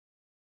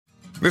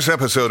This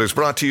episode is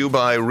brought to you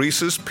by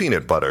Reese's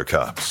Peanut Butter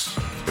Cups.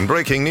 In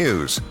breaking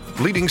news,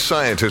 leading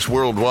scientists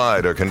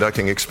worldwide are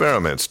conducting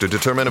experiments to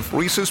determine if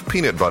Reese's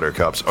Peanut Butter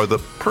Cups are the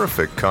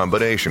perfect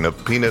combination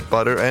of peanut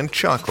butter and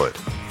chocolate.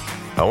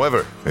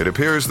 However, it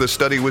appears the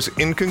study was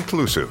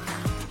inconclusive,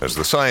 as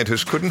the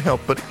scientists couldn't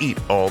help but eat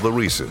all the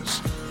Reese's.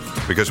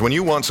 Because when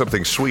you want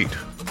something sweet,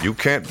 you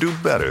can't do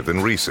better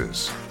than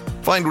Reese's.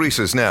 Find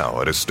Reese's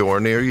now at a store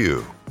near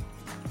you.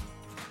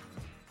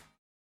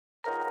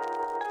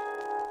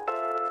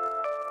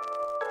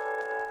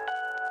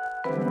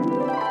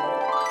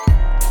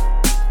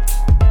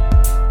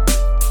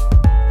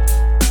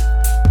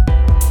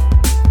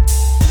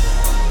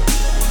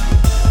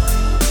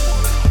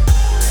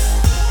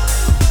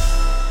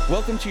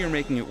 Welcome to You're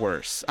Making It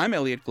Worse. I'm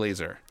Elliot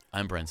Glazer.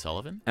 I'm Brent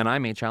Sullivan. And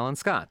I'm H. Alan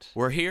Scott.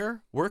 We're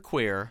here. We're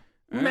queer.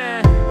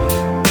 Meh.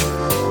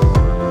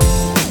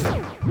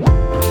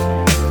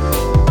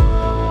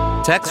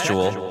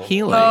 Textual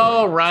healing.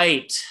 All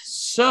right.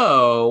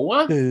 So,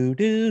 I don't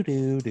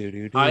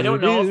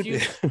know if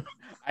you...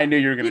 I knew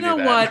you were going to do that.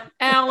 You know what,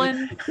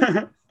 Alan?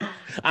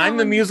 I'm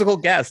the musical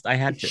guest. I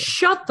had to.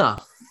 Shut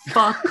the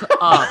fuck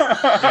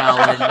up,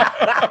 Alan.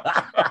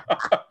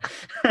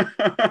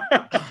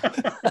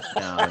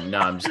 No,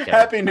 I'm just kidding.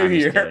 Happy New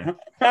Year.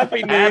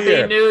 Happy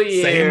New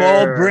Year. Same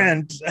old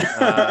Brent.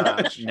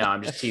 No,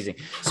 I'm just teasing.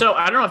 So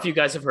I don't know if you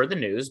guys have heard the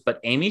news, but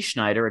Amy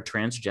Schneider, a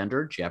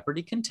transgender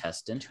Jeopardy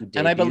contestant who debuted...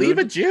 And I believe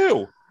a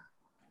Jew.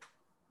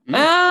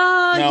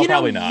 No,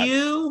 probably not.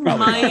 You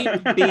probably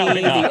might not. be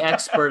the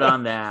expert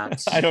on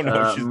that. I don't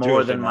know if she's more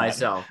Jewish than or not.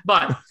 myself.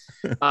 But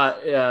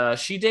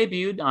she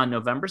debuted on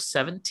November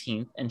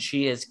 17th, and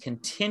she has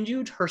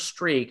continued her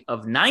streak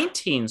of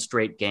 19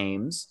 straight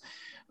games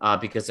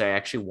because I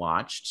actually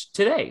watched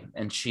today,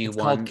 and she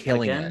won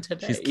again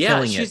today. She's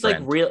killing it, she's like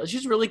Brent. real.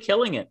 She's really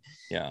killing it.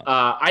 Yeah.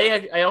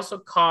 I also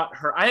caught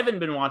her. I haven't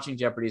been watching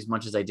Jeopardy as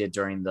much as I did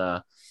during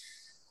the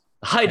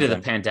height of the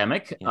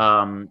pandemic.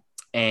 Yeah.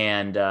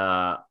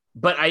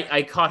 But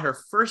I caught her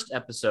first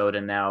episode,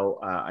 and now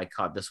I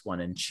caught this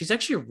one, and she's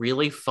actually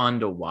really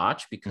fun to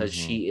watch because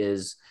she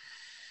is,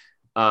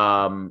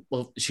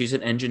 she's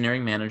an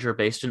engineering manager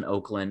based in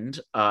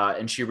Oakland,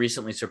 and she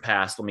recently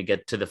surpassed, let me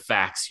get to the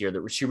facts here,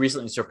 that she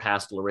recently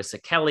surpassed Larissa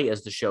Kelly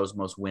as the show's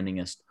most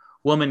winningest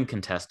woman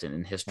contestant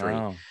in history.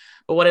 Wow.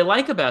 But what I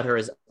like about her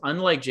is,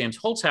 unlike James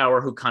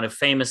Holzhauer, who kind of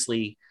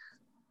famously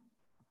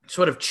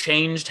sort of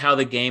changed how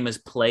the game is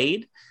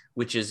played,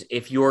 which is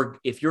if you're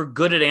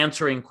good at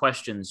answering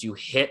questions, you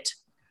hit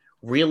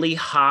really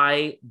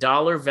high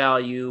dollar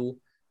value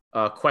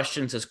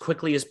questions as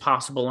quickly as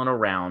possible in a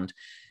round.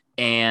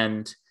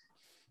 And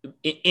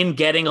in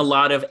getting a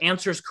lot of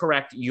answers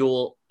correct,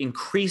 you'll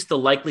increase the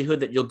likelihood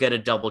that you'll get a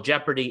double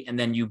Jeopardy, and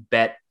then you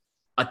bet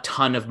a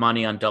ton of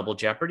money on double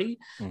Jeopardy.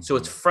 So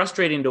it's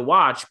frustrating to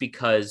watch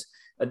because,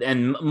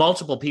 and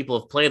multiple people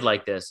have played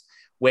like this,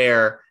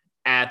 where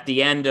at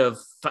the end of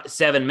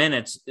 7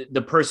 minutes,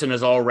 the person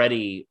has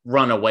already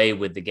run away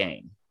with the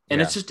game.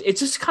 And it's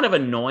just kind of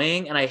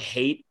annoying. And I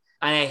hated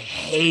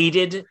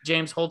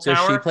James Holzhauer.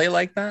 Does she play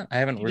like that? I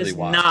haven't really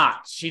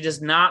watched. She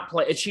does not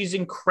play. She's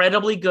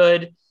incredibly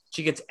good.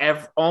 She gets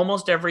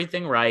almost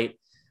everything right.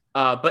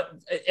 But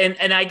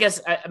I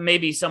guess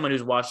maybe someone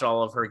who's watched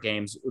all of her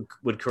games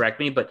would correct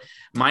me, but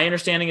my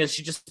understanding is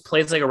she just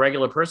plays like a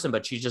regular person,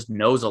 but she just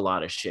knows a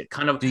lot of shit.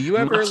 Kind of. Do you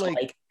ever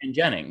like Ken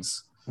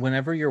Jennings?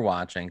 Whenever you're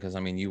watching, because I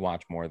mean, you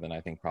watch more than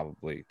I think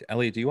probably.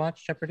 Elliot, do you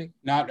watch Jeopardy?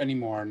 Not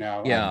anymore,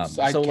 no. Yeah.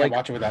 I can't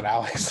watch it without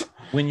Alex.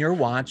 When you're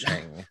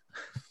watching,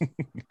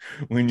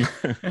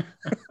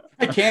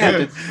 I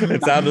can't.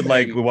 It sounded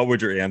like, what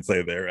would your aunt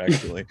say there,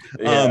 actually?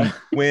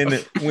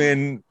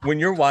 When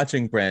you're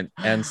watching, Brent,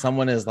 and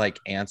someone is like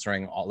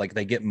answering all, like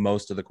they get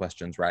most of the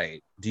questions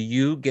right, do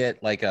you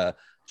get like a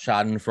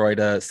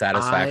Schadenfreude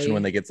satisfaction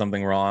when they get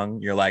something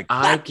wrong? You're like,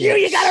 fuck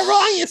you got it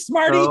wrong, you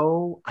smarty.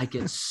 I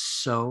get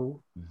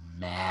so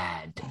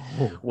mad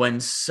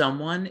when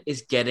someone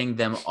is getting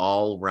them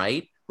all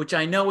right, which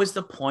I know is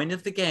the point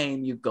of the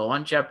game. You go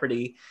on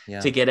Jeopardy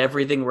to get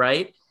everything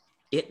right.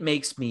 It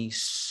makes me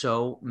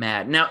so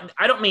mad. Now,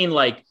 I don't mean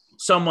like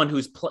someone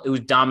who's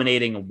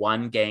dominating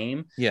one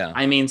game. Yeah.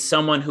 I mean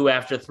someone who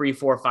after 3,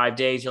 4, 5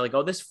 days, you're like,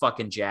 oh, this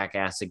fucking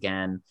jackass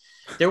again.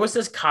 There was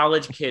this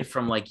college kid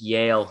from like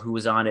Yale who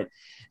was on it.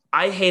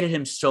 I hated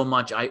him so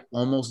much, I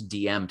almost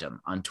DM'd him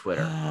on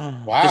Twitter.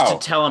 Wow. Just to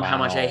tell him how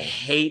much I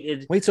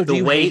hated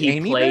the way he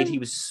Amy played. then? He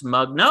was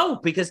smug. No,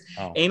 because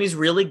Amy's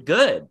really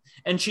good.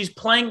 And she's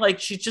playing like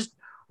she's just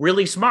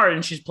really smart,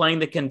 and she's playing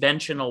the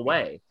conventional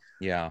way.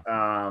 Yeah.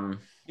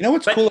 You know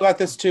what's cool about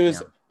this too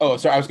is, I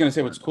was going to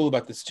say what's cool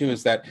about this too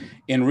is that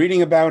in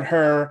reading about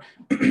her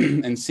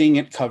and seeing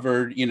it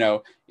covered, you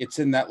know, it's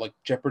in that like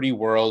Jeopardy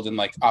world, and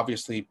like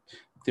obviously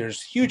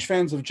there's huge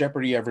fans of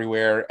Jeopardy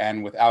everywhere.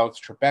 And with Alex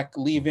Trebek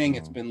leaving,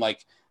 it's been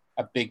like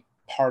a big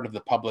part of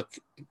the public,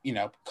 you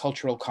know,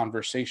 cultural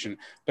conversation.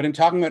 But in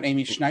talking about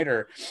Amy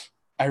Schneider,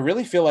 I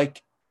really feel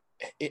like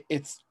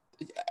it's,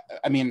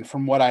 I mean,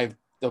 from what I've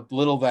the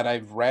little that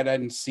I've read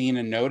and seen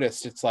and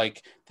noticed, it's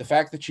like the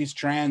fact that she's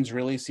trans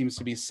really seems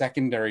to be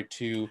secondary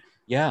to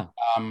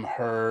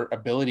her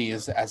ability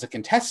as a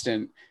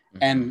contestant.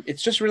 And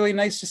it's just really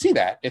nice to see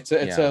that. It's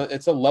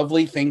a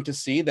lovely thing to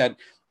see that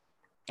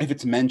if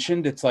it's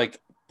mentioned, it's like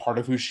part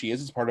of who she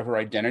is, it's part of her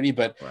identity,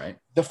 but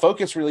the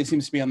focus really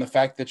seems to be on the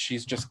fact that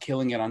she's just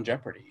killing it on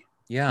Jeopardy.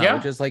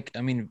 Which is like,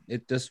 I mean,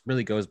 it just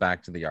really goes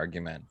back to the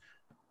argument,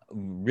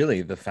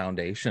 really the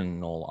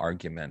foundational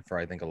argument for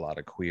I think a lot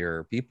of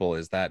queer people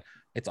is that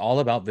it's all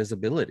about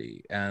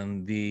visibility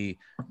and the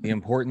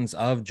importance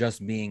of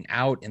just being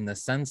out, in the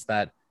sense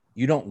that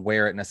you don't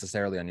wear it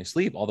necessarily on your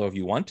sleeve, although if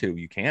you want to,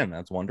 you can.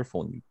 That's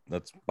wonderful.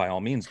 That's by all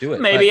means do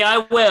it. Maybe I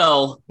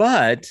will.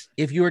 But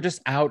if you are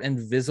just out and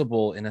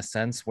visible in a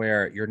sense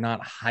where you're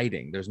not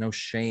hiding, there's no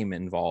shame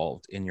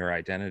involved in your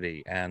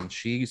identity. And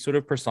she sort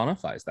of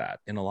personifies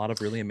that in a lot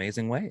of really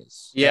amazing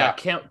ways. Yeah.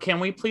 Can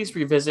we please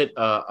revisit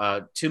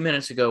 2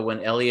 minutes ago when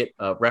Elliot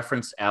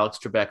referenced Alex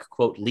Trebek,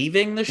 quote,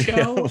 leaving the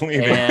show?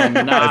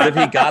 And as if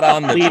he got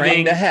on the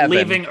train to heaven.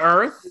 Leaving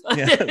Earth?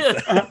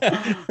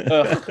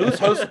 Who's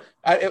host?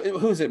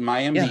 Who's it?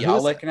 Mayim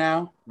Bialik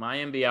now?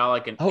 Mayim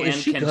Bialik and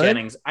Ken good?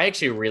 Jennings. I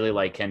actually really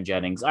like Ken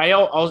Jennings. I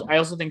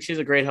also think she's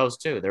a great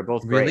host too. They're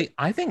both really great.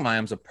 I think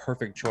Mayim's a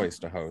perfect choice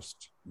to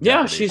host.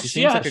 Yeah, she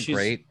seems like a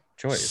great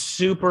choice.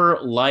 Super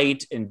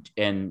light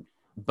and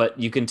but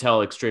you can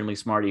tell extremely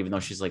smart, even though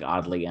she's like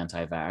oddly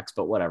anti-vax.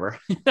 But whatever.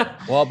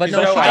 Well, but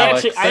no, I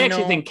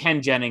actually think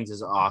Ken Jennings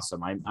is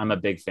awesome. I'm a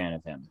big fan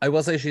of him. I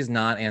will say she's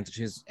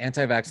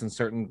anti-vax in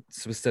certain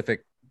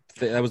specific.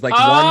 That was like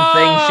one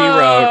thing she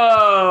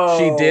wrote.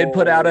 She did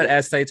put out an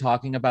essay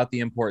talking about the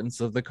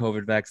importance of the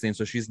COVID vaccine.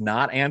 So she's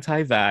not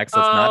anti-vax. Let's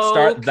not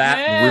start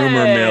that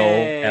rumor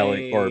mill,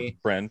 Ellie or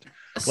Brent.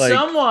 Like,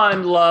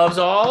 someone loves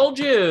all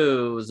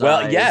Jews.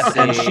 Well, yes,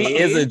 and she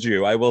is a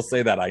Jew. I will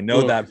say that. I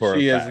know that for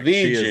a fact. She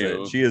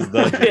is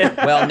the Jew.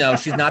 Well, no,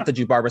 she's not the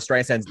Jew. Barbara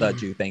Streisand's the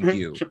Jew. Thank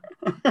you.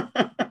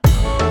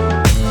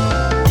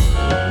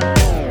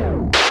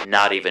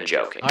 Not even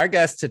joking. Our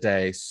guest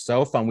today,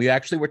 so fun. We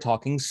actually were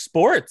talking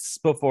sports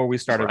before we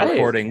started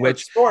recording,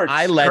 which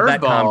I led that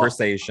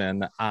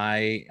conversation.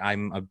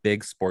 I'm a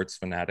big sports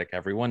fanatic.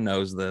 Everyone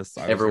knows this.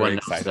 Everyone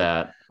knows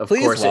that.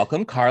 Please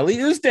welcome Carly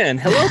Usdin.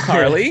 Hello,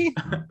 Carly.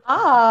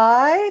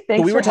 Hi.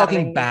 Thanks. We were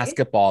talking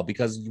basketball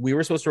because we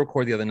were supposed to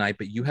record the other night,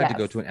 but you had to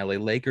go to an LA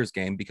Lakers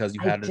game because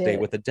you had a date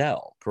with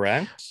Adele,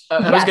 correct?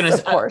 Of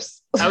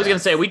course. I was going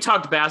to say, we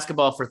talked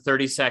basketball for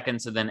 30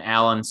 seconds and then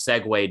Alan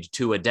segued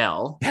to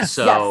Adele. Yes,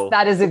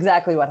 that is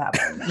exactly what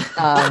happened.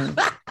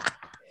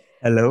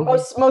 Hello.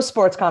 Most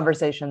sports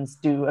conversations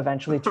do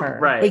eventually turn.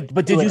 Right. Wait,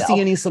 but did you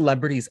see any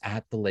celebrities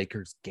at the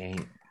Lakers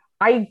game?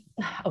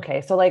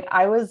 So like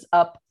I was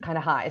up kind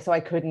of high, so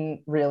I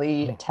couldn't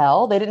really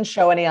tell. They didn't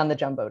show any on the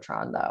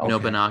Jumbotron though. No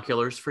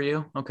binoculars for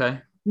you? Okay.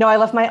 No, I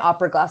left my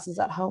opera glasses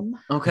at home.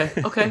 Okay.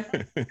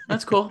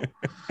 That's cool.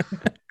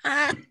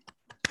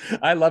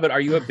 I love it.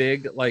 Are you a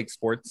big like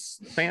sports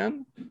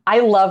fan? I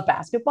love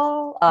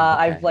basketball.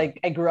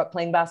 I grew up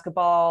playing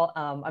basketball.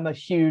 I'm a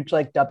huge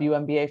like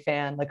WNBA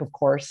fan, like of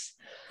course,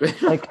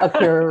 like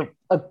a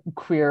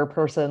queer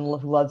person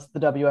who loves the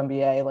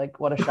WNBA. Like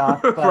what a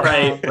shock! But,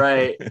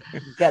 right.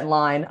 Get in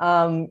line.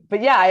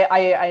 But yeah,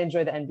 I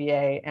enjoy the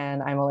NBA,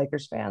 and I'm a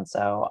Lakers fan.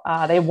 So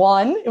they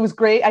won. It was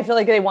great. I feel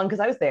like they won because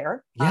I was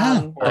there.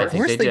 Yeah, of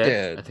course they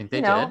did. I think they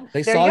did.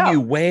 They saw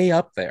you way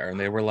up there, and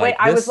they were like,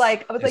 I was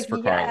like,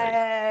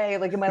 yay!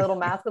 Like in my little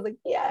mask, I was like,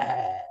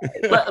 yay!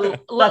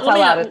 That's how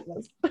loud it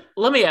was.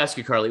 Let me ask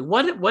you, Carly,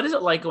 what is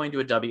it like going to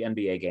a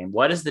WNBA game?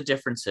 What is the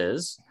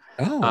differences?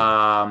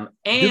 And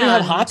do they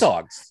have hot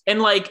dogs?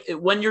 And like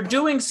when you're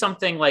doing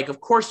something like, of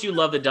course you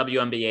love the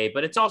WNBA,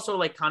 but it's also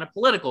like kind of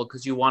political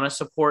because you want to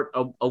support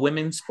a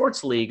women's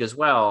sports league as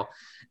well.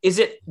 Is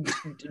it?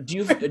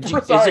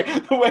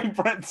 The way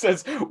Brent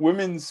says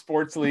women's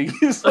sports league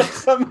is like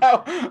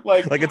somehow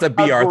like it's a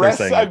B. Arthur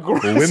thing.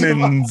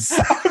 Women's.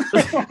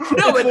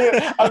 No,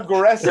 but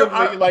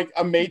aggressively like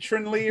a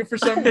matronly for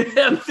some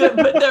reason.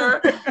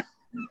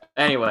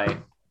 Anyway,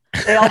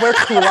 they all wear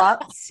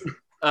culottes.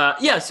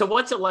 So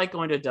what's it like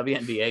going to a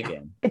WNBA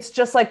game? It's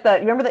just like you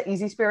remember the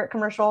Easy Spirit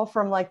commercial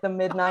from like the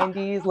mid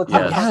 90s? Looks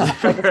like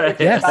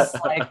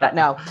like that.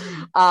 No.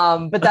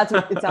 But that's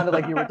what it sounded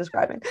like you were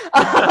describing.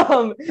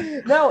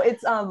 No,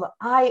 it's I'm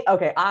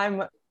okay.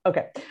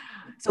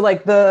 So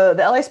like the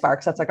LA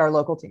Sparks, that's like our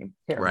local team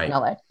here in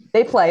LA.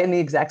 They play in the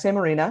exact same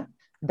arena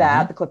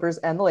that the Clippers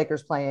and the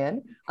Lakers play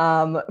in.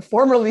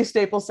 Formerly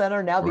Staples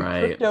Center, now the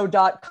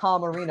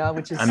Crypto.com arena,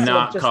 which is I'm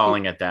not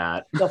calling it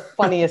that. The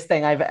funniest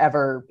thing I've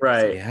ever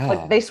seen. Yeah.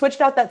 Like they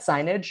switched out that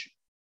signage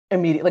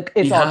immediately. Like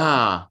it's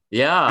all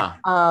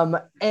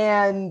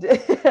and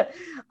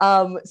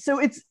so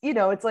it's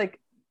it's like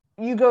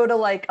you go to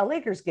like a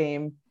Lakers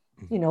game,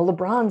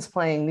 LeBron's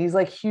playing, these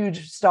like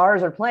huge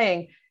stars are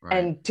playing,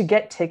 and to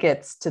get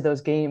tickets to those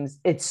games,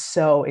 it's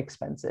so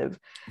expensive.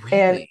 Really?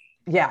 And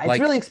yeah, it's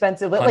like really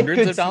expensive.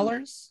 Hundreds of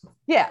dollars?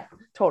 Yeah,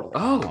 totally.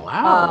 Oh,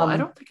 wow. I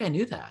don't think I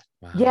knew that.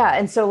 Wow. Yeah,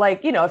 and so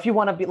like, you know, if you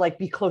want to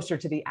be closer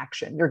to the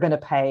action, you're going to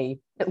pay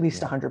at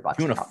least $100.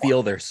 You want to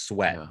feel their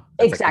sweat. Yeah.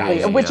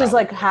 Exactly, like, which is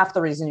like half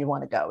the reason you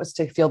want to go, is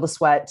to feel the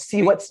sweat,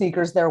 see what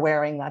sneakers they're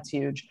wearing. That's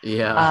huge.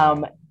 Yeah.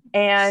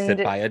 And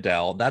sit by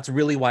Adele. That's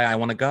really why I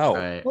want to go.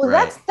 Right, well,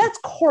 right. that's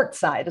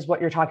courtside is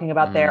what you're talking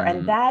about there,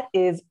 and that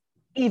is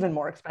even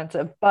more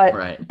expensive.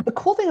 But the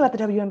cool thing about the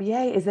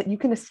WNBA is that you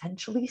can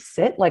essentially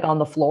sit like on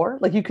the floor,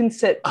 like you can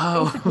sit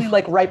basically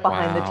like right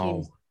behind the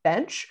team's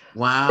bench for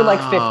like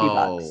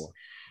 $50.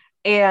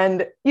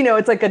 And you know,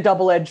 it's like a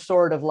double-edged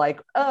sword of like,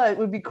 it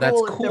would be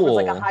cool if there was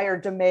like a higher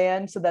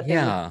demand so that they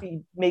would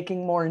be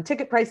making more in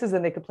ticket prices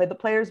and they could play the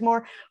players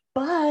more.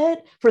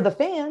 But for the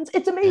fans,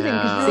 it's amazing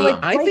because you're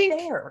like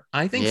there.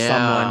 I think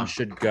someone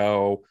should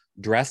go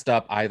dressed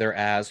up either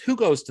as, who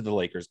goes to the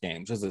Lakers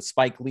games? Is it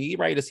Spike Lee,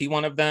 right? Is he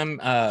one of them?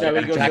 Jack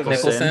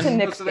Nicholson?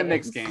 He goes to the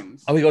Knicks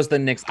games. Oh, he goes to the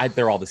Knicks.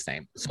 They're all the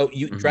same. So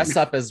you dress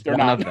up as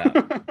one of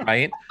them,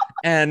 right?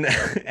 And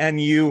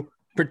you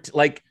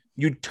like,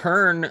 you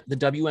turn the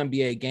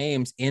WNBA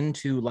games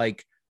into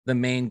like the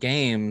main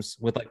games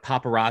with like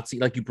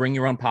paparazzi. Like you bring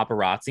your own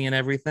paparazzi and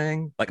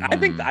everything. Like I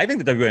think the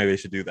WNBA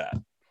should do that.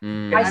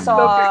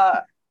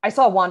 I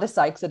saw Wanda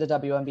Sykes at a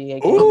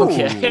WNBA game. Ooh,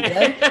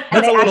 okay.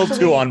 That's a little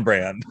too on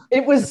brand.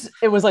 It was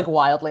like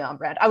wildly on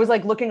brand. I was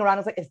like looking around. I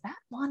was like, is that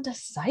Wanda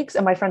Sykes?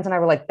 And my friends and I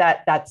were like,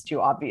 that's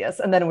too obvious.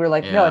 And then we were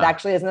like, no, it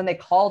actually is. And then they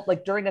called,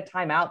 like during a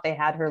timeout, they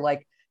had her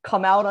like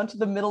come out onto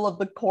the middle of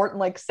the court and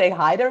like say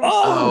hi to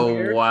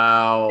her.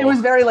 Wow. It was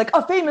very like,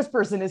 a famous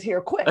person is here,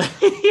 quick.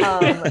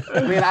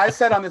 I mean, I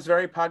said on this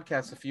very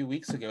podcast a few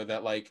weeks ago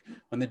that like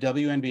when the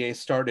WNBA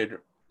started,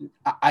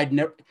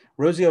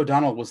 Rosie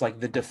O'Donnell was like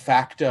the de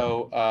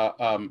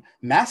facto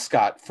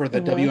mascot for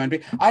the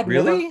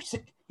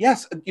WNBA.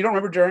 Yes, you don't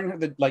remember during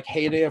the like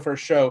heyday of her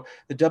show,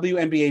 the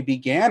WNBA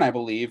began, I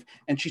believe,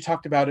 and she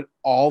talked about it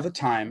all the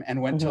time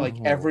and went to like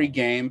every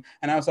game.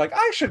 And I was like,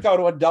 I should go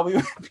to a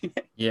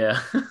WNBA.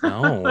 Yeah.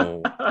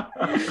 No.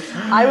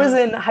 I was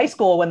in high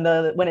school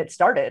when it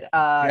started.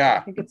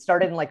 I think it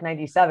started in like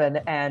 97,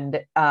 and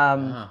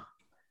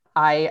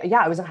I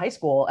was in high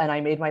school and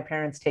I made my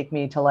parents take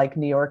me to like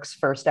New York's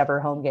first ever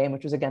home game,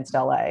 which was against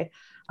LA.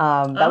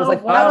 That was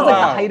like the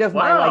height of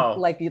my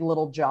like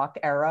little jock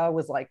era,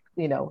 was like,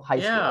 you know, high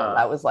school.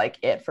 That was like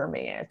it for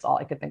me. It's all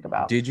I could think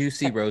about. Did you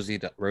see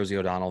Rosie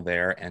O'Donnell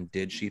there, and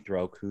did she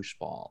throw koosh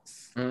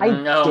balls?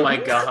 Oh my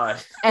god.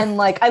 And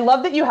like, I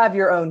love that you have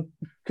your own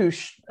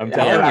koosh. I'm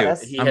telling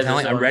you.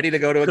 I'm ready to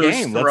go to a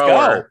game. Let's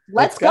go.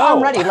 Let's go.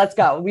 I'm ready. Let's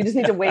go. We just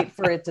need to wait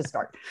for it to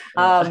start.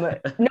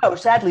 No,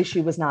 sadly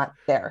she was not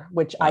there,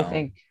 which I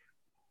think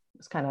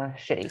was kind of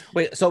shitty.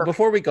 Wait, so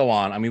before we go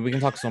on, I mean, we can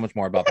talk so much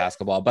more about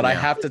basketball, but I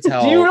have to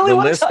tell really the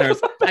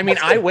listeners. I mean,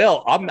 I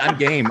will. I'm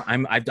game.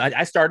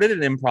 I started an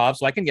improv,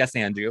 so I can yes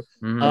and you.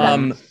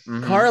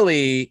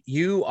 Carly,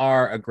 you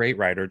are a great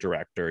writer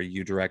director.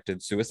 You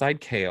directed Suicide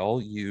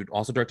Kale. You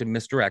also directed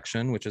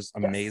Misdirection, which is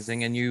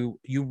amazing. And you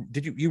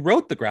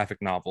wrote the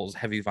graphic novels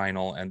Heavy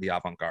Vinyl and The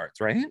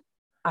Avant-Gardes, right?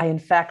 I in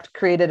fact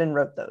created and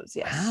wrote those.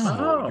 Yes.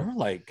 Wow, you're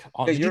like,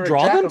 did you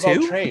draw them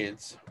too?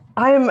 Trades.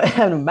 I'm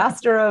a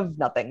master of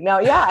nothing. No,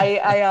 yeah,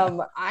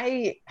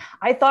 I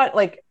thought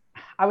like,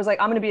 I was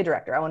like, I'm going to be a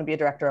director. I want to be a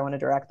director. I want to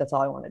direct. That's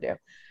all I want to do.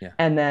 Yeah.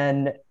 And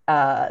then,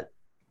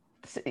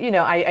 you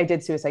know, I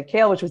did Suicide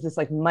Kale, which was this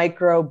like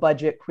micro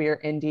budget queer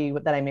indie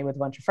that I made with a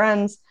bunch of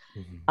friends,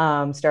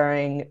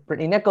 starring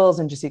Brittany Nichols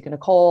and Jessica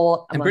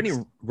Nicole. And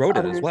Brittany wrote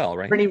it as well,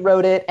 right? Brittany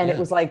wrote it, and it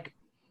was like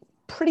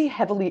pretty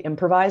heavily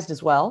improvised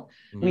as well.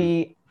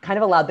 We kind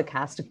of allowed the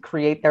cast to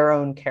create their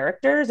own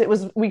characters.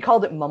 We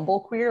called it mumble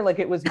queer. Like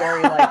it was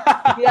very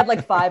like, we had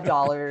like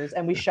 $5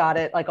 and we shot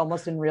it like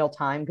almost in real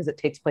time because it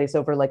takes place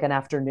over like an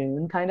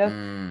afternoon kind of.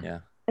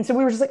 And so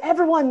we were just like,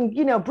 everyone,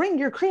 you know, bring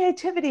your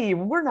creativity.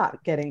 We're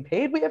not getting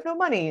paid. We have no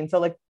money. And so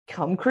like,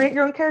 come create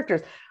your own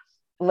characters.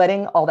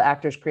 Letting all the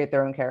actors create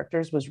their own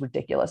characters was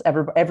ridiculous.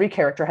 Every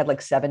character had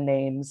like 7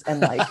 names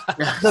and like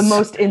the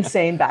most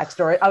insane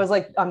backstory. I was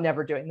like, I'm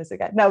never doing this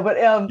again. No, but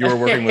you were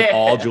working with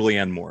all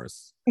Julianne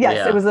Moores.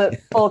 Yes, it was a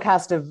full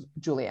cast of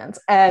Julianne's,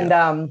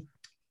 and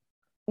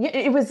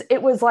it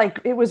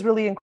was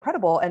really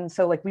incredible. And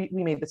so like we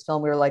made this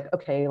film. We were like,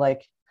 okay,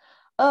 like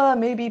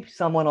maybe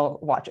someone will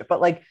watch it,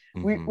 but like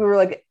we were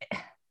like,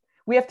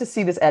 we have to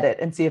see this edit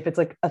and see if it's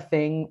like a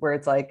thing where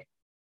it's like,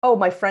 oh,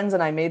 my friends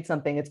and I made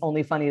something. It's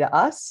only funny to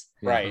us,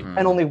 right?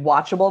 And only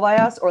watchable by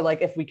us, or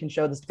like if we can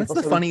show this to people.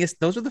 That's the funniest.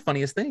 Those are the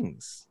funniest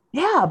things.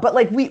 Yeah, but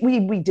like we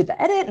did the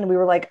edit, and we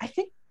were like, I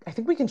think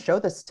we can show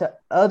this to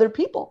other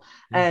people,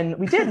 and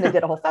we did. And they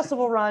did a whole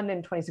festival run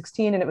in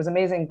 2016, and it was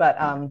amazing. But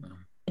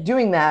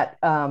doing that,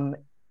 I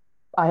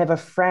have a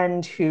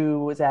friend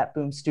who was at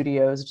Boom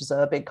Studios, which is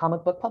a big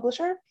comic book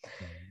publisher.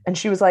 And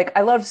she was like,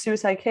 I love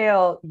Suicide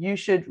Kale. You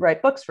should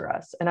write books for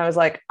us. And I was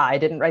like, I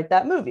didn't write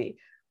that movie.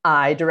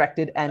 I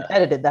directed and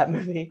edited that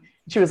movie.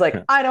 She was like,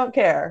 I don't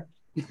care.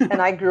 And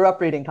I grew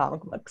up reading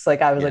comic books.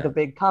 Like I was like a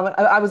big comic.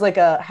 I was like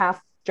a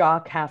half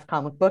jock, half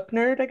comic book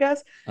nerd, I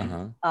guess,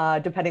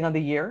 depending on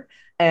the year.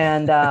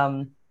 And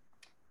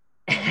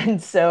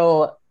and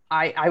so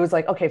I was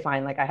like, okay,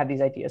 fine. Like I have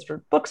these ideas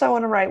for books I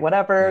want to write,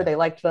 whatever. Yeah. They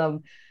liked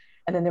them.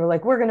 And then they were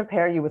like, we're going to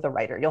pair you with a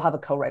writer. You'll have a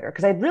co-writer.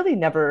 Because I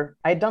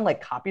had done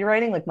like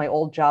copywriting, like my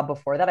old job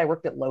before that. I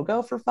worked at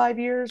Logo for 5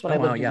 years when I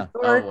lived in New York.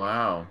 Oh,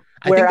 wow.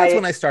 I think that's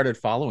when I started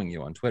following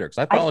you on Twitter, because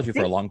I followed you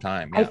for a long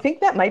time. I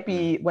think that might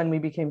be when we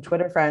became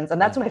Twitter friends.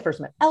 And that's when I first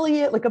met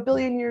Elliot, like a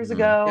billion years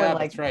ago. Yeah, and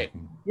like, that's right.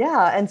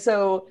 Yeah. And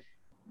so,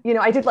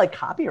 I did like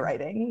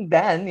copywriting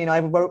then, I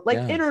wrote like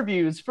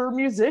interviews for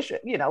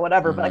musicians,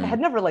 whatever, but like I had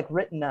never like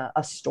written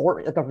a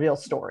story, like a real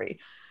story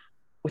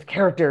with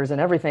characters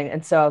and everything.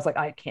 And so I was like,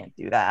 I can't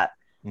do that.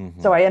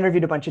 So I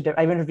interviewed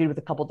I've interviewed with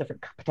a couple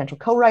different potential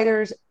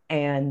co-writers,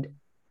 and,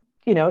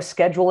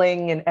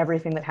 scheduling and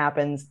everything that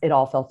happens, it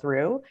all fell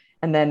through.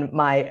 And then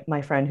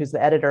my friend who's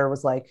the editor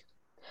was like,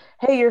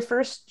 hey, your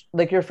first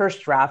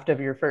draft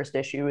of your first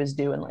issue is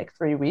due in like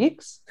 3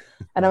 weeks.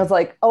 And I was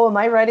like, oh, am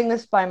I writing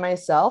this by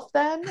myself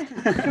then?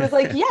 She was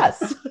like,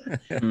 yes.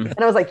 And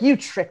I was like, you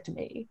tricked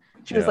me.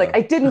 She was like,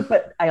 I didn't,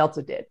 but I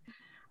also did.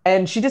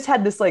 And she just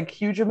had this like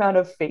huge amount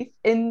of faith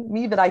in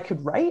me that I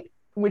could write,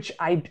 which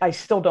I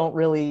still don't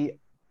really,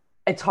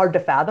 it's hard to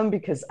fathom,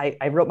 because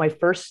I wrote my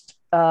first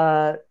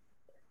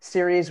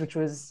series, which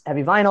was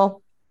Heavy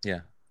Vinyl.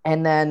 Yeah.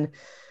 And then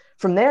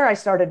from there, I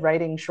started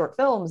writing short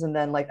films, and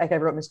then like I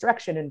wrote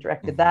Misdirection and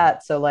directed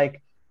that. So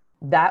like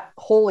that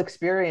whole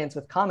experience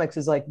with comics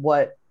is like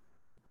what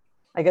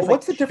I guess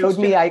what's the difference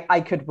showed me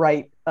I could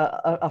write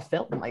a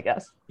film, I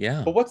guess.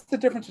 Yeah. But what's the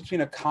difference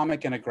between a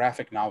comic and a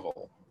graphic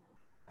novel?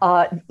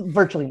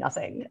 Virtually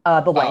nothing.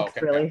 The length,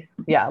 okay, really.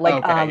 Yeah.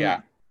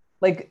 Like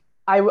like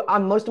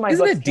on most of my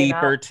Isn't books it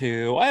deeper out,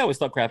 too? I always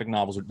thought graphic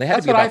novels they had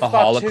That's to be what about I the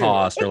thought,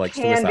 Holocaust too. or like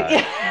can be-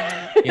 suicide.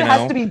 it You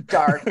has know? to be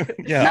dark.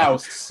 Yeah.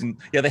 Mouse.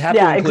 Yeah, they have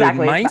to include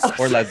exactly. mice Mouse.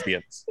 or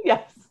lesbians.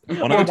 Yes.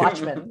 One Or of the two.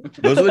 Watchmen.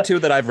 Those are the two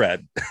that I've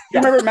read.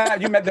 You remember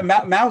you met the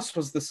Mouse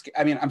was the.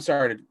 I mean, I'm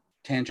sorry to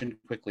tangent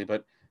quickly,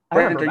 but I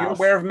Brent, remember are you Mouse.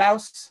 aware of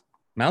Mouse?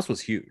 Mouse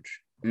was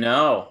huge.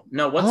 No.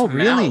 What's Oh,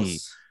 really?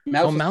 Mouse?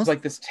 Mouse Mouse- was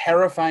like this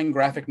terrifying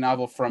graphic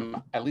novel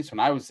from, at least when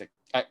I was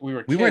we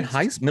were We were in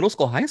kids. middle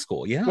school, high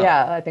school. Yeah.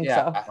 Yeah, I think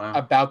so. Wow.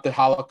 About the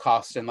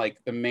Holocaust, and like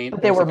the main.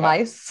 But they it was were about-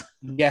 mice.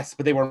 Yes,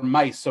 but they were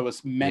mice, so it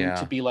was meant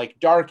to be like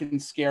dark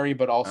and scary,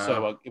 but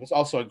also it was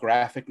also a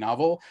graphic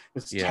novel. It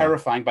was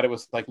terrifying, but it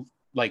was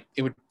like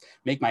it would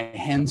make my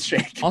hands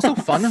shake. Also,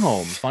 Fun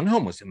Home. Fun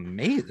Home was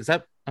amazing.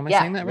 Am I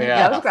saying that right?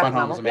 Yeah, it was a graphic Fun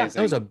Home was novel. Yeah. amazing.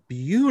 That was a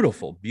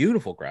beautiful,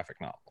 beautiful graphic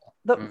novel.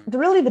 The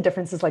really the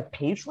difference is like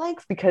page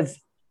length, because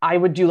I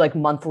would do like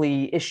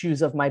monthly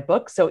issues of my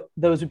book. So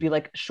those would be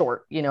like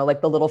short,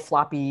 like the little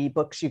floppy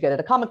books you get at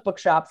a comic book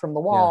shop from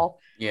the wall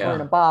or in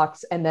a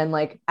box. And then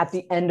like at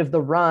the end of the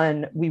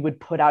run, we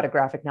would put out a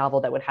graphic novel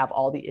that would have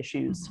all the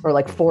issues, or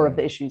like 4 of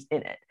the issues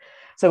in it.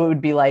 So it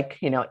would be like,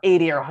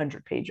 80 or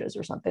 100 pages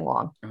or something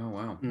long. Oh,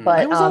 wow. But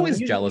I was always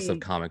usually- jealous of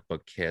comic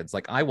book kids.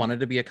 Like I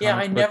wanted to be a Yeah,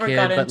 comic I book never kid,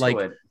 got but into like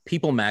it.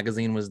 People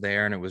magazine was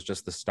there, and it was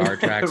just the Star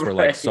Treks were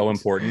like so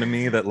important to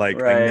me that like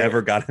I Right.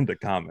 never got into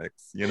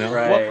comics.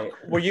 Right.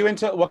 Were you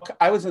into what?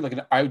 I was like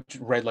I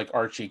read like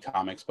Archie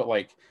comics, but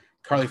like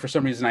Carly, for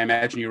some reason, I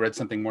imagine you read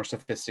something more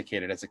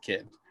sophisticated as a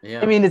kid.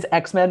 Yeah. I mean, is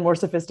X-Men more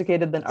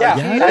sophisticated than Yeah,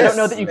 Archie? it I is. don't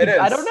know that you It could.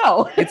 I is. don't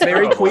know. It's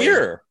very Probably.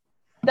 queer.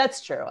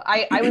 That's true.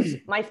 I was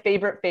my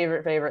favorite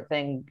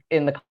thing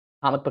in the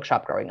comic book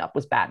shop growing up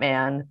was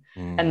Batman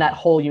and that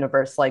whole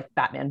universe, like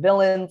Batman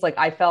villains. Like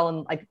I fell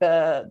in like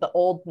the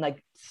old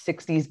like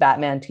 60s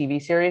Batman TV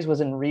series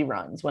was in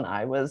reruns when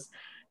I was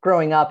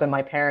growing up, and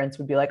my parents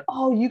would be like,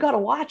 oh, you got to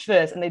watch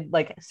this. And they'd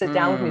like sit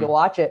down with me to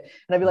watch it.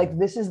 And I'd be like,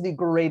 this is the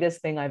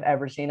greatest thing I've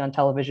ever seen on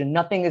television.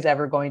 Nothing is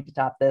ever going to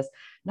top this.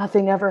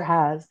 Nothing ever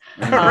has.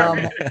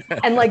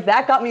 And like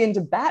that got me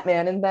into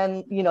Batman. And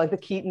then, like the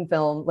Keaton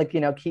film, like,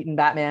 Keaton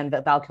Batman,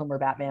 the Val Kilmer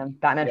Batman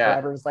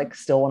Forever is like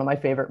still one of my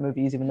favorite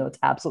movies, even though it's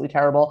absolutely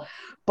terrible.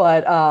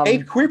 But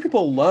Hey, queer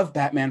people love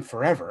Batman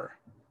Forever.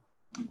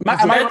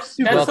 That's, Well,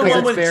 the 'cause one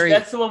it's with very-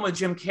 that's the one with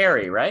Jim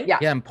Carrey, right? Yeah.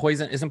 Yeah, and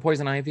isn't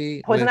Poison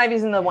Ivy? Poison with-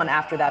 Ivy's in the one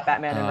after that,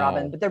 Batman and Oh.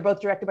 Robin, but they're both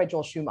directed by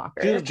Joel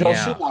Schumacher. Joel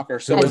Yeah. Schumacher.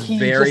 So So it was he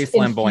very just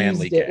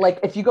flamboyantly infused it. gay. Like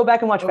if you go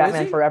back and watch Oh,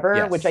 Batman is he? Forever,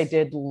 Yes. which I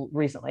did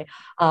recently,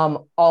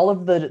 all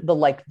of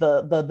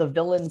the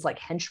villains like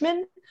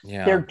henchmen,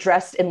 Yeah. they're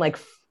dressed in like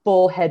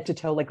full head to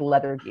toe like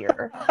leather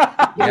gear.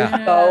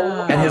 Yeah.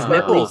 So And his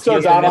nipples. So he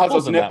has Donald has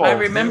nipples his in that nipples. I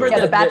one, remember too. Yeah,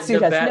 the bat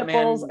suit has Batman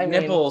nipples. I mean-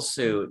 nipple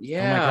suit.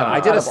 Yeah. Oh my God. I did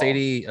a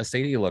Incredible.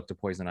 Sadie look to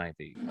Poison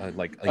Ivy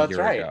like a That's year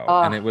right. ago,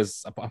 Oh. and it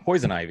was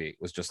Poison Ivy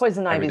was just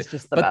Poison Ivy is everything.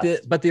 just the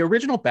best. But the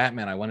original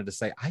Batman, I wanted to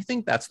say, I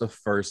think that's the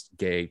first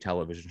gay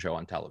television show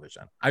on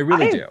television. I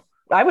really do.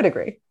 I would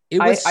agree. It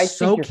was I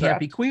so think you're campy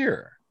correct.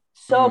 queer.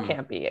 So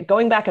campy.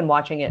 Going back and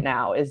watching it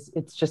now it's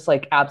just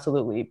like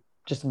absolutely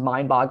just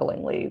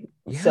mind-bogglingly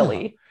Yeah.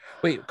 silly.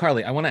 Wait,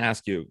 Carly, I want to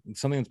ask you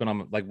something that's been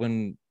on like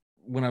when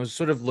I was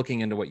sort of looking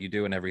into what you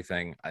do and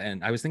everything,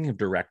 and I was thinking of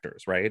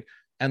directors, right?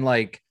 And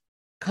like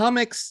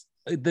comics,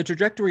 the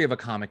trajectory of a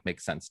comic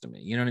makes sense to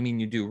me. You know what I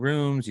mean? You do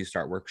rooms, you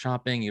start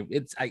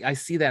workshopping. I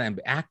see that in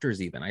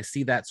actors even. I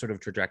see that sort of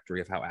trajectory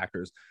of how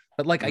actors,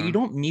 but like you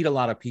don't meet a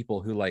lot of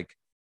people who like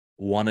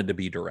wanted to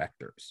be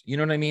directors. You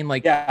know what I mean?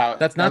 Like, Yeah,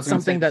 that's not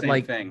something that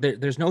like thing.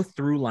 there's no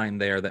through line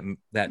there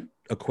that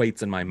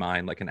equates in my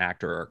mind like an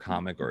actor or a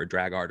comic or a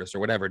drag artist or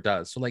whatever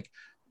does. So like,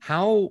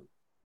 how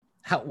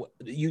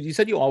you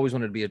said you always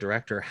wanted to be a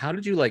director. How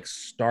did you like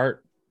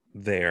start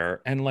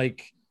there? And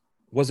like,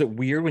 was it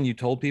weird when you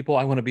told people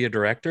I want to be a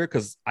director?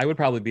 Because I would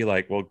probably be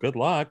like, well, good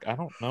luck. I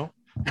don't know.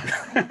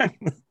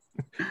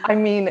 I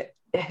mean,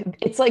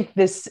 it's like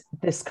this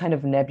kind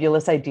of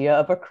nebulous idea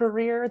of a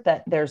career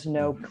that there's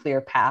no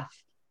clear path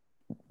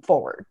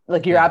forward.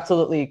 Like, you're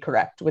absolutely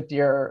correct with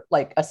your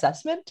like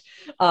assessment.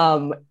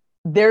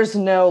 There's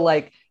no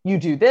like, you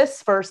do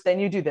this first, then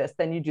you do this,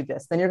 then you do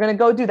this, then you're going to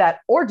go do that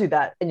or do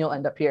that, and you'll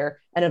end up here,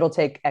 and it'll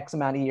take X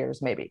amount of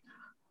years maybe.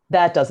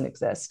 That doesn't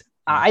exist.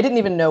 I didn't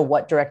even know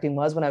what directing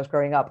was when I was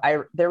growing up.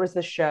 There was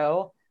this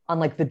show on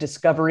like the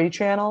Discovery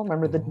Channel.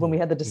 Remember when we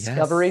had the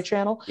Discovery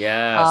Channel?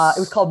 Yes. It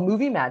was called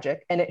Movie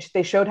Magic, and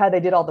they showed how they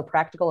did all the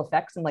practical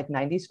effects in like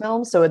 90s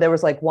films. So there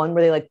was like one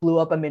where they like blew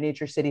up a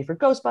miniature city for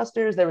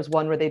Ghostbusters. There was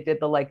one where they did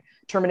the like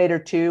Terminator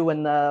 2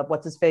 and the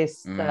what's his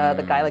face,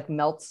 the guy like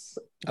melts.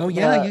 Oh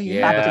yeah.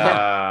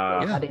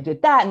 How they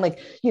did that, and like,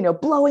 you know,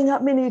 blowing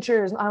up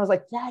miniatures. And I was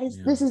like,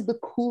 this is the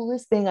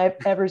coolest thing I've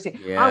ever seen.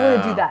 I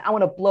want to do that. I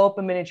want to blow up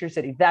a miniature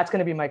city. That's going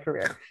to be my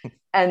career.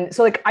 And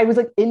so like I was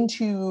like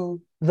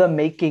into the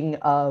making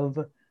of,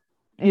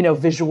 you know,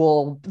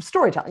 visual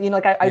storytelling. You know,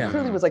 like I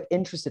clearly was like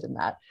interested in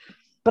that,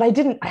 but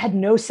I had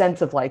no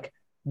sense of like,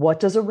 what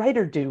does a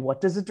writer do?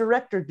 What does a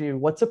director do?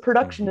 What's a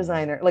production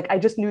designer? Like, I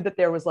just knew that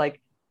there was like,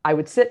 I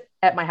would sit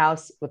at my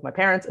house with my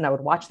parents and I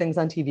would watch things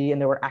on TV,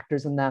 and there were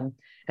actors in them.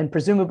 And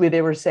presumably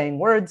they were saying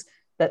words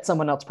that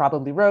someone else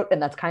probably wrote.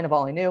 And that's kind of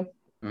all I knew.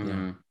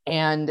 Mm-hmm.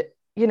 And,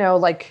 you know,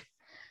 like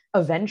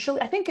eventually,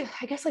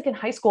 I guess like in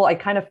high school, I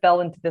kind of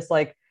fell into this,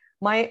 like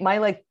my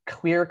like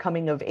queer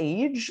coming of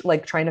age,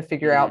 like trying to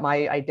figure out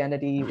my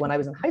identity when I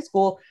was in high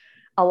school.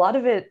 A lot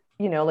of it,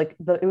 you know, like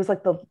it was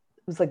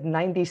like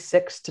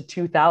 96 to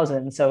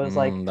 2000. So it was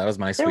like, that was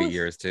my sweet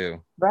years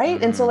too.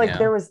 Right. And so like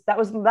that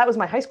was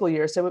my high school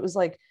year. So it was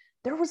like,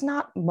 there was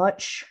not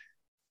much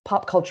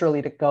pop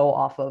culturally to go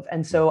off of.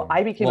 And so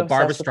I became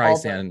obsessed Barbra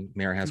with Streisand,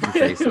 Mayor Has Two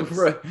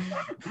Faces.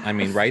 I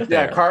mean, right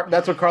there. Yeah,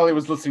 that's what Carly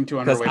was listening to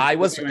on her way.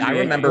 Because I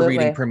remember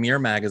reading Premiere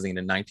Magazine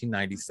in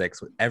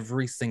 1996.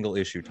 Every single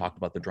issue talked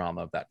about the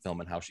drama of that film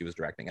and how she was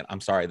directing it.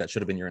 I'm sorry, that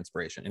should have been your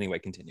inspiration. Anyway,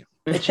 continue.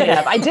 It should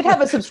have. I did have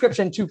a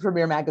subscription to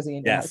Premiere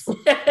Magazine. Yes.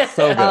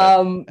 So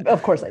good.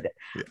 Of course I did.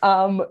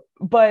 Yeah.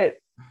 But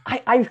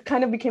I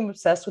kind of became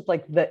obsessed with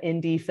like the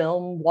indie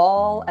film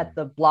wall at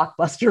the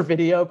Blockbuster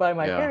Video by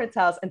my parents'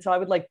 house. And so I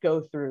would like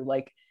go through,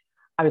 like,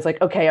 I was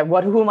like, okay,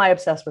 who am I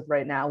obsessed with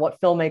right now? What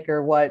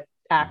filmmaker, what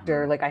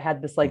actor? Like I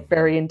had this like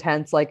very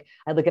intense, like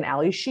I had like an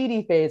Ali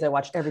Sheedy phase. I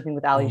watched everything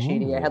with Ali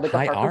Sheedy. I had like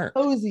a Parker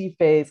Posey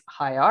phase,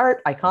 high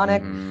art,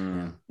 iconic,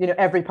 you know,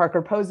 every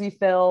Parker Posey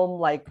film,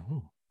 like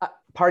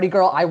Party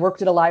Girl. I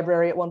worked at a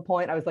library at one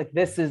point. I was like,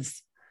 this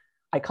is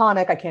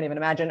iconic. I can't even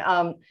imagine.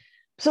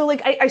 So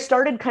like I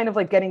started kind of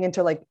like getting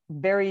into like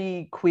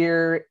very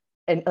queer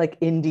and like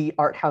indie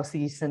art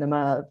housey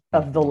cinema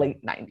of the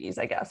late 90s,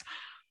 I guess.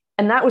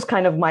 And that was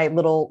kind of my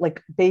little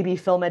like baby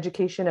film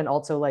education, and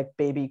also like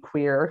baby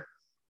queer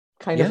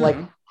kind of like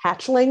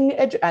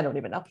hatchling I don't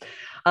even know.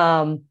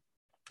 And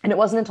it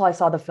wasn't until I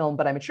saw the film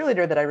But I'm a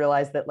Cheerleader that I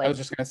realized that, like, I was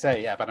just gonna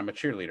say, But I'm a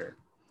Cheerleader.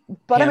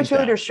 But I'm a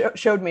Cheerleader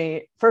showed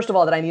me, first of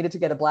all, that I needed to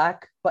get a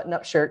black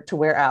button-up shirt to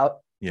wear out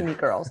to meet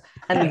girls.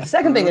 And the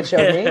second thing it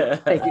showed me,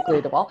 thank you,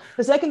 Clea DuVall.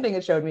 The second thing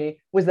it showed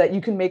me was that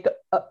you can make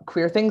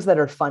queer things that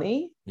are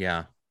funny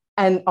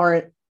and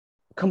aren't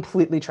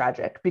completely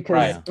tragic.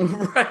 Because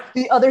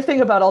the other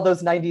thing about all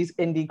those 90s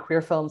indie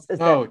queer films is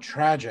that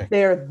tragic.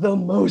 They're the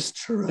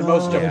most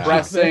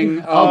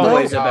depressing.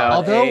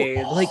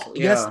 Although like,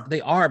 yes,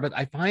 they are, but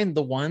I find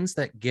the ones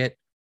that get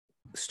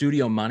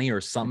studio money or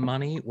some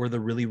money were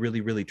the really,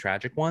 really, really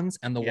tragic ones.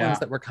 And the ones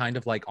that were kind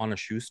of like on a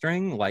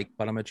shoestring, like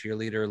But I'm a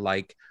Cheerleader,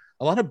 like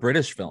a lot of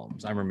British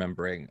films I'm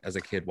remembering as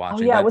a kid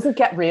watching. Wasn't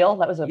Get Real?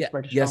 That was a British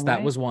film. Yes,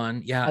 that was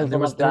one. Yeah, and there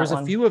was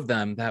a few of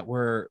them that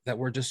were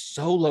just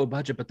so low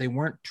budget, but they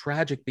weren't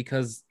tragic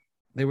because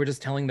they were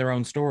just telling their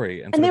own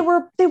story. And they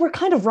were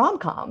kind of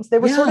rom-coms. They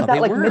were sort of that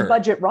like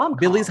mid-budget rom-com.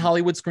 Billy's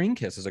Hollywood Screen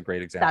Kiss is a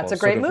great example. That's a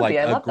great movie. Like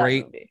I love that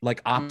movie. Movie.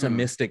 Like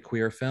optimistic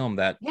queer film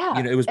that you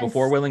know, it was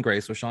before Will and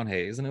Grace with Sean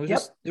Hayes, and it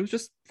was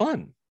just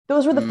fun.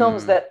 Those were the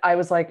films that I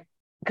was like,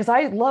 because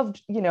I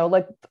loved, you know,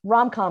 like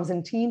rom-coms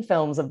and teen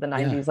films of the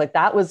 90s. Like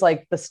that was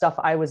like the stuff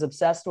I was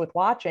obsessed with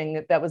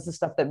watching. That was the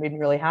stuff that made me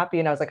really happy.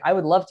 And I was like, I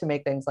would love to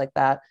make things like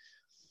that.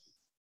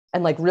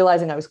 And like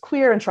realizing I was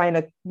queer and trying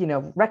to, you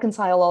know,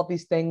 reconcile all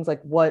these things.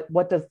 Like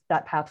what does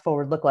that path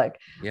forward look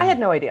like? I had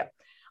no idea.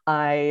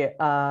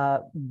 I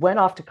went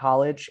off to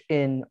college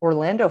in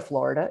Orlando,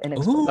 Florida. Did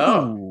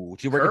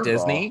you work at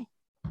Disney?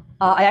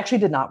 I actually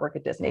did not work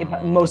at Disney.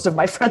 But most of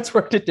my friends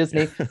worked at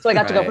Disney. So I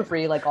got to go for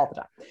free like all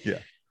the time. Yeah.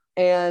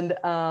 And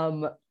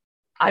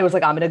I was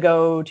like, I'm going to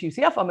go to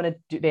UCF.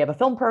 They have a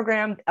film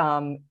program.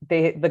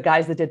 The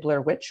guys that did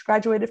Blair Witch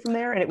graduated from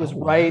there, and it was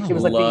it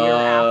was like the year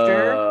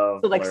after.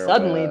 So like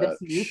suddenly this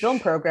new film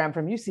program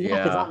from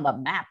UCF is on the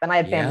map. And I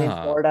had family in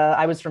Florida.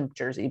 I was from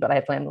Jersey, but I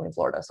had family in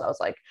Florida. So I was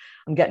like,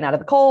 I'm getting out of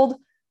the cold.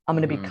 I'm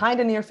going to be kind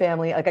of near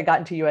family. Like I got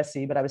into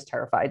USC, but I was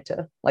terrified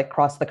to like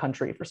cross the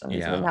country for some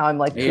reason. And now I'm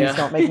like, please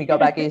don't make me go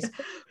back east.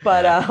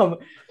 But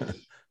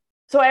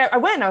so I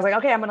went and I was like,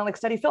 okay, I'm going to like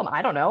study film.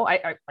 I don't know.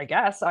 I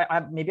guess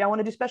maybe I want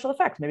to do special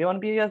effects. Maybe I want to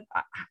be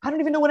I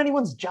don't even know what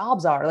anyone's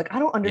jobs are. Like, I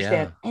don't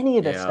understand any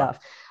of this stuff.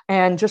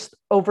 And just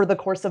over the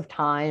course of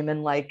time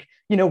and like,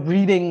 you know,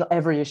 reading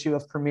every issue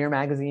of Premiere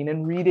Magazine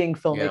and reading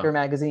Filmmaker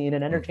Magazine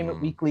and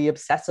Entertainment Weekly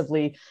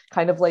obsessively,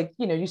 kind of like,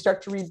 you know, you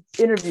start to read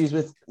interviews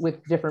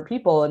with different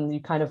people and you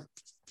kind of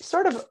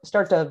sort of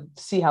start to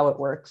see how it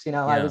works. You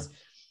know,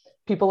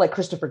 people like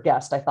Christopher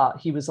Guest, I thought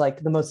he was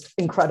like the most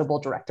incredible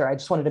director. I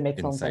just wanted to make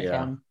films like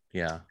him.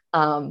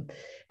 And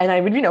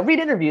I would, you know, read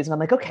interviews and I'm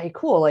like, okay,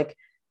 cool. Like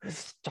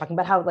talking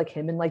about how like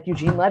him and like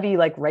Eugene Levy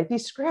like write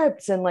these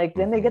scripts and like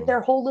then they get their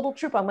whole little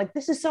troupe. I'm like,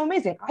 this is so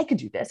amazing. I could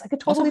do this. I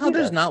could totally do this.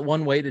 There's not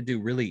one way to do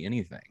really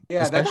anything.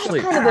 Yeah, especially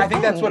I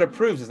think that's what it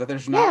proves is that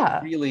there's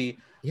not really.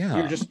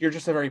 You're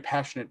just a very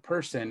passionate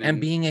person,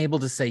 and being able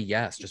to say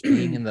yes, just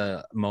being in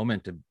the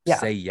moment to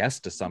say yes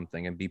to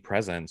something and be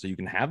present, so you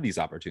can have these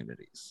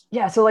opportunities.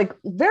 Yeah, so like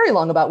very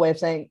long about way of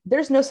saying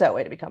there's no set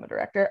way to become a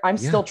director. I'm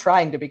still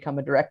trying to become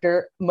a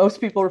director.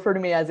 Most people refer to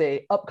me as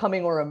a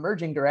upcoming or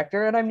emerging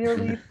director, and I'm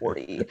nearly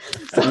 40.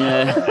 So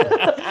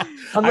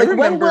I'm like,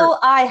 when will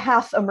I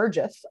half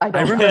emergeth? I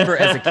remember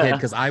as a kid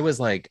because I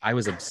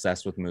was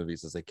obsessed with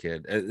movies as a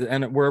kid,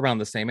 and we're around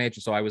the same age,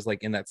 so I was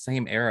like in that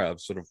same era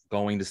of sort of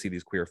going to see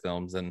these queer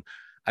films, and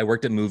I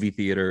worked at movie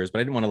theaters, but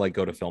I didn't want to like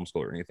go to film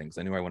school or anything because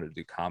I knew I wanted to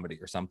do comedy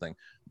or something.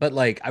 But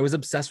like I was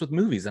obsessed with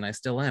movies, and I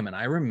still am. And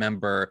I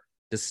remember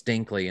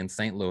distinctly in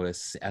St.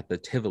 Louis at the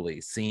Tivoli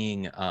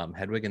seeing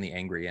Hedwig and the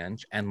Angry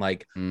Inch and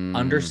like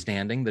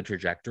understanding the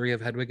trajectory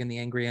of Hedwig and the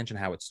Angry Inch and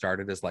how it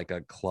started as like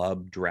a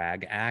club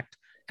drag act,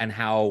 and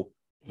how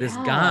this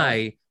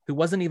guy who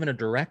wasn't even a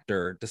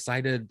director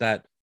decided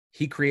that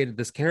he created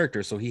this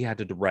character, so he had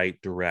to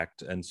write,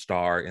 direct, and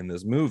star in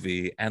this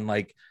movie. And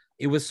like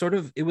it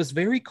was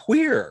very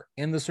queer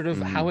in the sort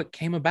of how it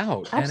came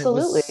about.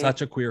 Absolutely. And it was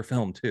such a queer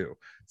film too.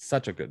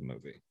 Such a good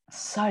movie.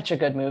 Such a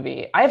good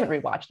movie. I haven't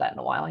rewatched that in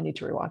a while. I need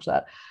to rewatch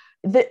that.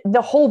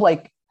 The whole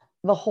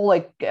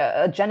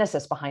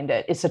genesis behind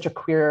it is such a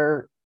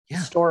queer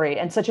story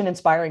and such an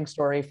inspiring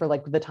story for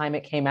like the time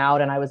it came out.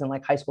 And I was in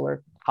like high school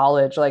or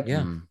college. Like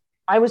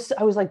I was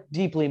like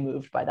deeply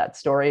moved by that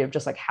story of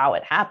just like how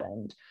it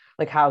happened,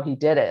 like how he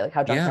did it, like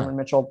how John Cameron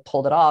Mitchell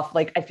pulled it off.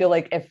 Like, I feel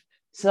like if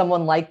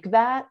someone like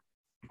that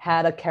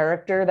had a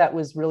character that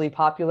was really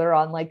popular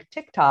on like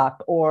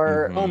TikTok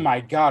or oh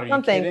my god, are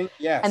something, you kidding?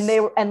 Yes.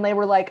 And they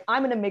were like,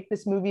 I'm going to make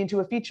this movie into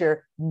a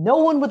feature. No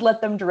one would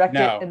let them direct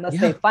it unless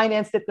they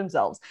financed it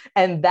themselves.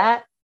 And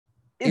that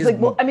is like,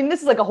 well, I mean,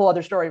 this is like a whole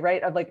other story,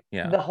 right? Of like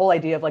the whole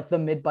idea of like the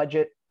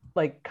mid-budget,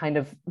 like kind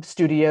of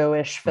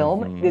studio-ish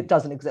film. It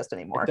doesn't exist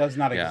anymore. It does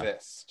not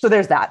exist. So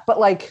there's that. But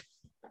like,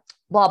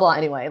 blah blah.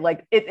 Anyway,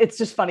 like it's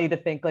just funny to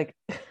think like.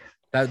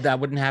 That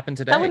wouldn't happen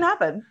today. That wouldn't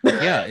happen.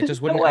 Yeah, it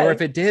just wouldn't. No, or if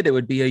it did, it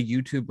would be a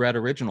YouTube Red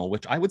original,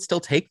 which I would still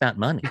take that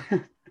money.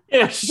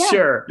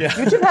 Sure. Yeah.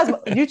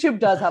 YouTube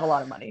does have a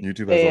lot of money.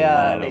 YouTube has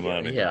a lot of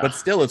money. Yeah. But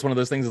still, it's one of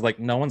those things. Is like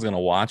no one's gonna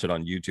watch it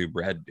on YouTube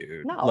Red,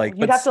 dude. No, like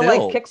you'd have to like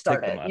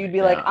kickstart it. You'd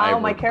be like, oh,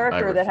 my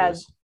character that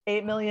has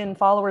 8 million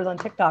followers on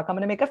TikTok, I'm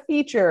gonna make a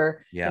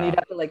feature. Yeah. And you'd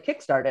have to like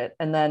kickstart it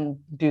and then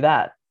do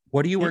that.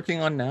 What are you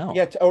working on now?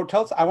 Yeah.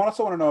 Tell us. I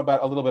also want to know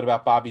about a little bit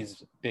about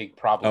Bobby's Big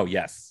Problem. Oh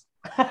yes.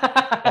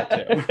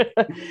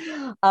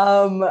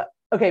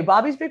 Okay,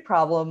 Bobby's Big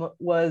Problem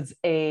was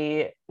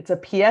it's a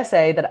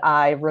PSA that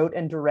I wrote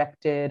and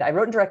directed. I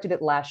wrote and directed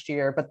it last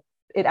year, but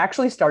it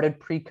actually started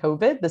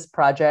pre-COVID. This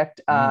project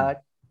kind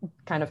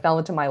of fell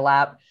into my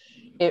lap.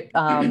 It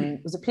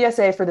was a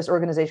PSA for this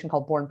organization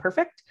called Born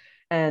Perfect,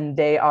 and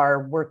they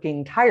are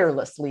working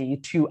tirelessly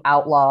to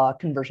outlaw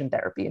conversion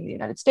therapy in the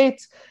United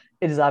States.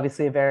 It is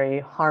obviously a very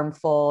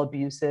harmful,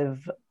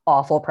 abusive,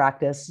 awful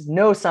practice.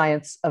 No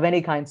science of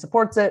any kind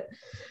supports it.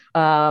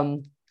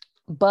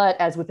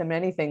 But as with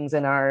many things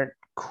in our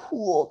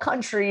cool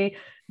country,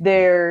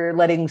 they're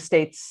letting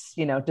states,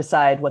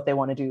 decide what they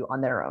want to do on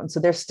their own. So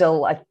there's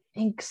still, I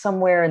think,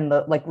 somewhere in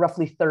the like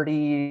roughly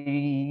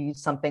 30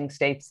 something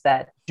states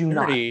that do 30.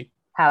 Not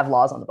have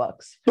laws on the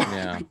books.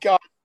 Yeah. Oh my God.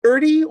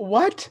 30?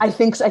 What? I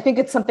think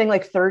it's something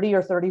like 30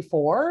 or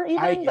 34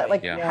 even that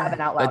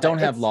haven't out loud. That don't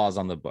have laws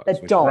on the books.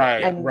 That don't.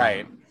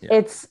 Right. Yeah.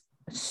 It's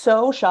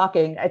so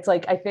shocking. It's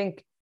like, I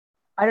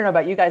don't know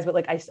about you guys, but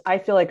like, I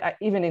feel like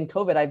even in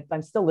COVID, I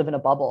still live in a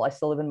bubble. I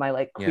still live in my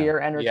like queer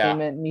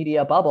entertainment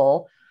media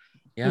bubble,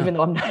 even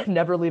though I'm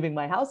never leaving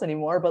my house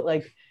anymore. But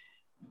like,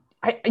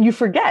 you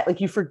forget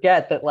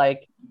that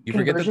like, you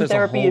forget that there's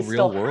a whole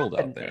real world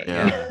out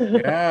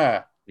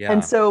there. Yeah.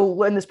 And so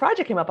when this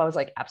project came up, I was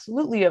like,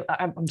 absolutely.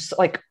 I'm so,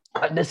 like,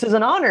 this is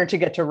an honor to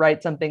get to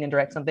write something and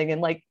direct something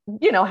and like,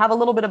 you know, have a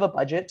little bit of a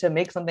budget to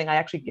make something I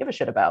actually give a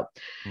shit about.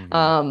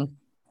 Mhm.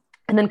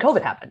 And then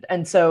COVID happened.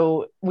 And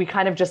so we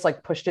kind of just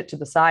like pushed it to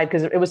the side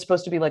because it was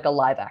supposed to be like a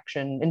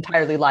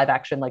entirely live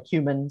action, like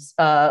humans,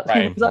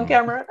 humans on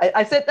camera.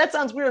 I said, that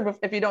sounds weird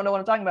if you don't know what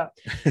I'm talking about.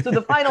 So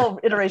the final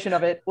iteration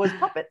of it was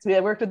puppets. We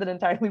had worked with an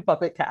entirely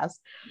puppet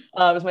cast. It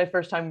was my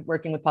first time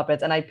working with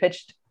puppets. And I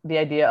pitched the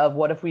idea of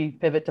what if we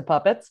pivot to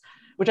puppets,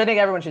 which I think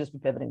everyone should just be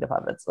pivoting to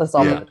puppets. Let's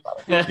all pivot to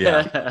puppets.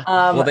 Yeah.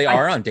 Well, they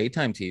are on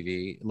daytime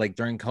TV. Like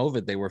during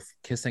COVID, they were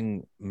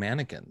kissing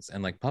mannequins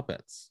and like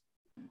puppets.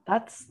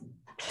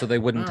 So they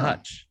wouldn't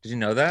touch. Did you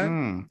know that?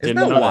 Isn't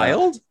that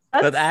wild?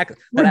 That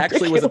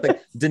actually was a thing.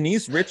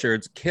 Denise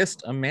Richards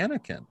kissed a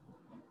mannequin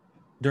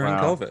during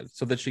COVID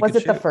so that she was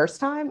could it the first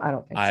time? I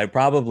don't think so.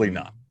 Probably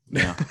not.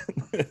 Yeah.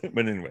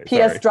 But anyway.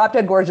 P.S. Drop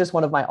Dead Gorgeous,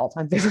 one of my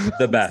all-time favorites.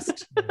 The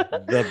best.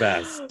 The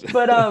best.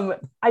 But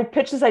I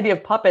pitched this idea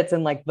of puppets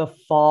in like the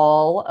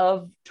fall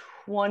of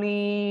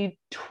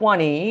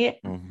 2020.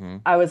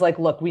 I was like,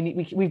 look,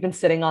 we've been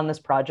sitting on this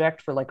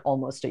project for like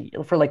almost a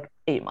year, for like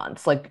 8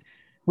 months. Like,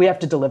 we have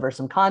to deliver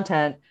some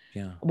content.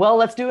 Yeah. Well,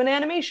 let's do an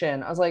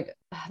animation. I was like,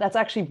 that's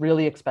actually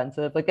really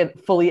expensive. Like a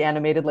fully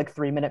animated, like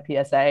 3-minute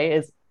PSA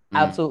is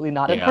absolutely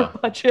not in our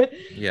budget.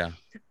 Yeah.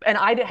 And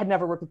I had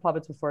never worked with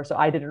puppets before, so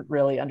I didn't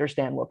really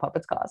understand what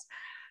puppets cost.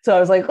 So I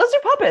was like, let's do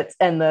puppets.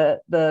 And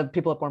the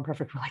people at Born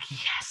Perfect were like,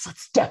 yes,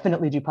 let's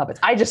definitely do puppets.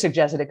 I just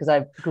suggested it because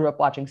I grew up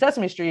watching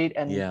Sesame Street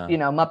and, you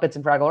know, Muppets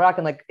and Fraggle Rock.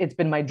 And like, it's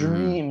been my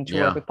dream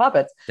to work with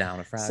puppets. Down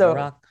a Fraggle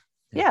Rock.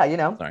 Yeah, you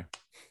know. Sorry.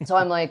 So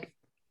I'm like,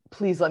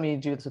 please let me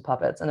do this with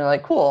puppets. And they're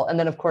like, cool. And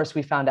then of course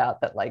we found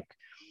out that like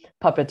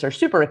puppets are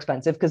super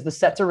expensive because the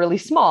sets are really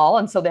small.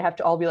 And so they have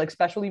to all be like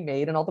specially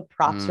made and all the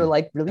props are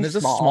like really and there's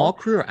small. A small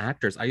crew of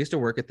actors. I used to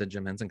work at the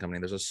Jim Henson Company.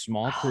 There's a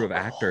small crew of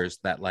actors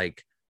that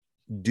like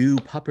do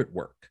puppet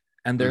work.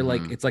 And they're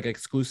like, it's like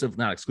exclusive,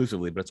 not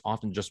exclusively, but it's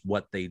often just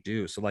what they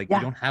do. So like you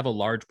don't have a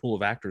large pool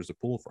of actors to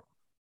pull from.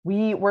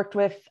 We worked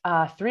with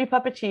 3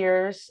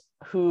 puppeteers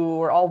who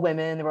were all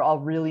women. They were all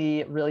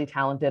really, really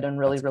talented and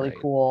really, really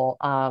cool.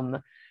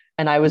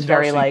 And I was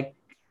very like,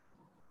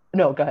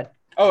 no, go ahead.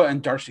 Oh,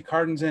 and Darcy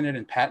Carden's in it,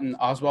 and Patton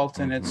Oswalt's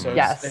in it. So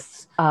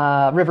yes,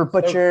 River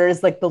Butcher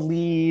is like the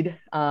lead,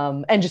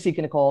 and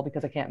Jessica Nicole,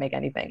 because I can't make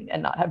anything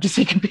and not have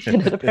Jessica be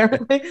in it.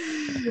 Apparently,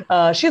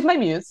 she's my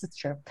muse. It's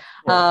true.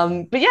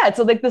 But yeah, it's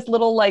like this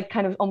little like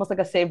kind of almost like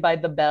a Saved by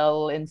the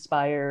Bell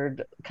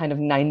inspired kind of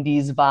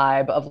 '90s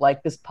vibe of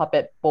like this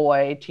puppet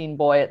boy, teen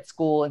boy at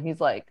school, and he's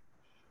like,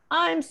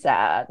 I'm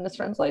sad. And his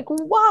friend's like,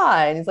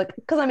 why? And he's like,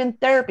 because I'm in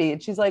therapy.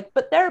 And she's like,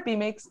 but therapy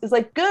is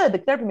like good.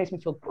 Like therapy makes me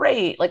feel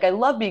great. Like I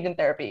love being in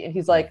therapy. And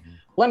he's like,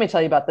 let me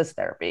tell you about this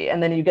therapy.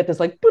 And then you get this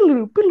like,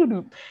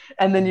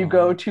 and then you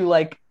go to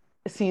like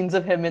scenes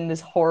of him in this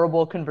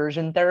horrible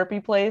conversion therapy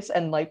place.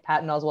 And like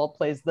Patton Oswalt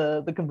plays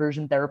the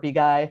conversion therapy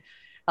guy,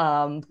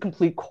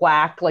 complete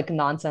quack, like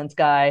nonsense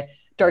guy.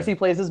 Darcy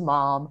plays his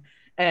mom.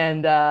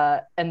 And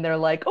they're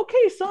like,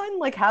 okay, son,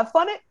 like have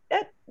fun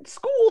at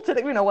school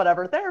today, you know,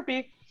 whatever,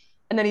 therapy.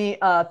 And then he,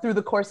 through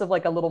the course of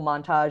like a little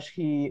montage,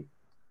 he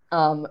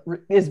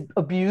is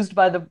abused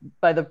by the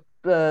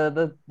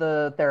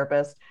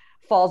therapist,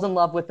 falls in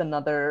love with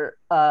another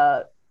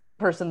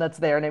person that's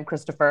there named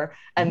Christopher,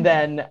 and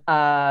then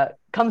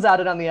comes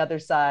at it on the other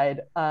side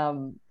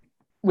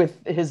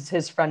with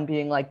his friend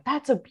being like,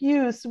 that's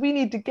abuse, we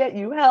need to get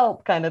you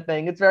help, kind of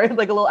thing. It's very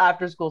like a little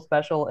after school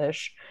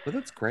special-ish. But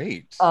that's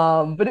great.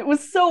 But it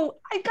was so,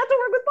 I got to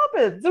work with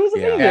puppets. It was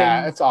amazing.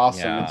 Yeah, it's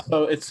awesome. Yeah.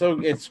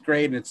 It's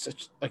great. And it's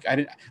such, like,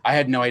 I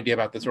had no idea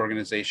about this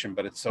organization,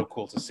 but it's so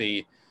cool to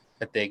see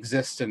that they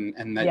exist and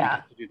that you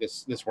get to do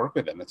this work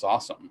with them. It's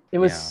awesome. It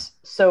was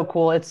so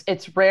cool.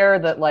 It's rare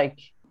that like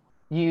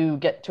you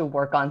get to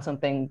work on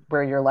something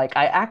where you're like,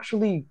 I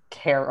actually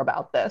care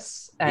about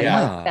this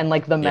and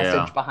like the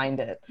message behind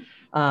it.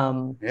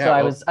 So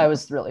I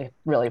was really,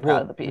 really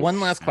proud of the piece.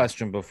 One last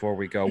question before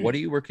we go. What are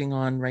you working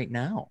on right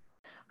now?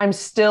 I'm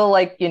still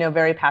like, you know,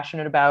 very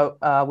passionate about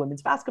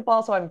women's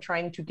basketball. So I'm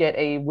trying to get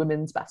a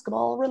women's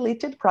basketball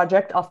related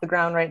project off the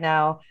ground right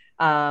now.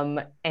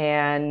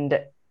 And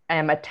I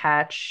am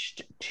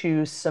attached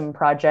to some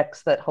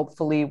projects that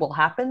hopefully will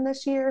happen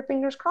this year,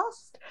 fingers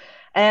crossed.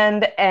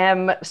 And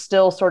am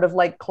still sort of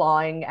like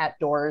clawing at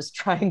doors,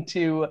 trying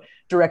to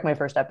direct my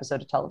first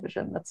episode of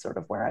television. That's sort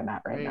of where I'm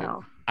at right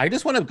now. I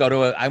just want to go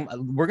to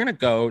we're going to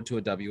go to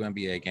a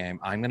WNBA game.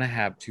 I'm going to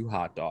have 2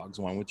 hot dogs,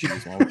 one with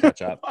cheese, one with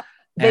ketchup.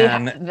 They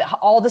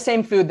all the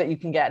same food that you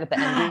can get at the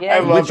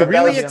NBA, which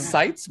really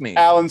excites me.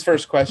 Alan's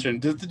first question: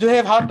 Do they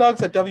have hot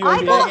dogs at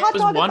WNBA? I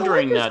was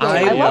wondering that.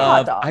 I love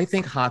hot dogs. I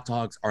think hot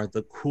dogs are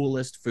the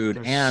coolest food,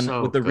 and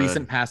so with the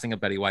recent passing of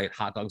Betty White,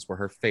 hot dogs were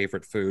her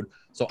favorite food.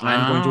 So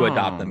I'm going to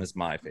adopt them as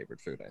my favorite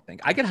food. I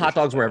think I get hot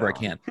dogs wherever I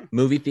can: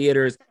 movie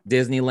theaters,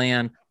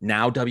 Disneyland,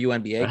 now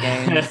WNBA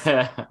games.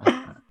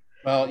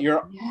 Well,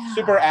 you're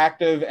super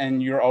active,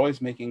 and you're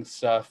always making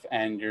stuff,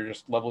 and you're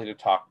just lovely to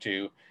talk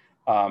to.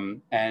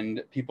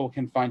 And people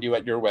can find you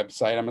at your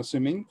website, I'm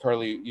assuming,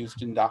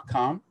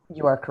 carlyhouston.com.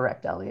 You are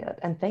correct, Elliot.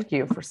 And thank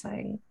you for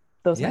saying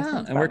those nice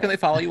things. And where can they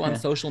follow you on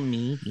social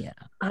media?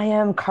 I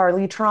am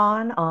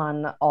Carlytron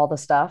on all the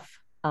stuff.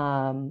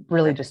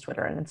 Really just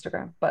Twitter and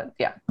Instagram. But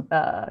yeah,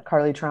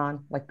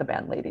 Carlytron, like the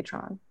band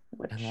Ladytron.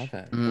 Which I love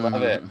it.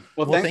 Love it.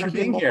 Well, thanks for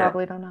being here.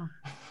 Probably don't know.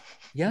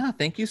 Yeah,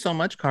 thank you so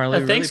much,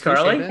 Carly. Thanks,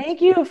 Carly.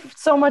 Thank you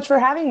so much for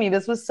having me.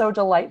 This was so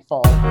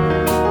delightful.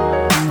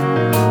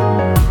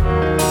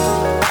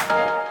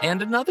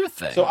 And another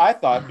thing. So I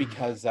thought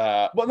because,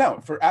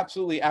 for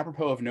absolutely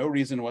apropos of no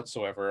reason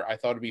whatsoever, I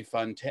thought it'd be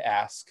fun to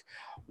ask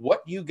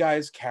what you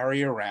guys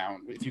carry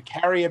around. If you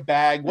carry a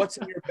bag, what's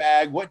in your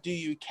bag? What do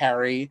you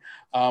carry?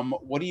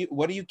 What do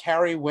you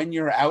carry when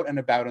you're out and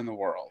about in the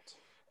world?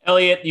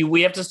 Elliot,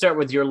 we have to start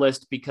with your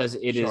list because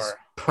it is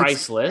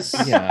priceless.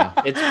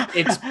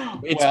 It's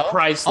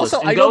priceless.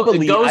 Also, I don't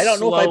know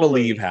if I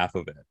believe half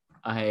of it.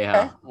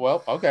 Okay.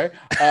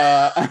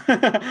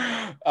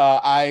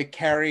 I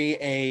carry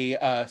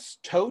a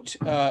tote,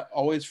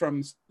 always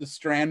from the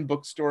Strand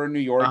bookstore in New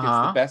York. It's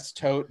the best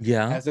tote.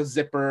 Yeah, has a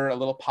zipper, a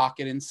little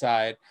pocket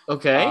inside.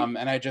 Okay.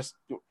 And I just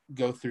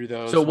go through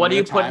those. So what do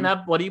you put in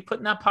that? What do you put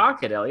in that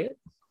pocket, Elliot?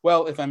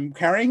 Well, if I'm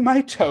carrying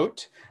my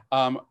tote,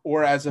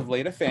 or as of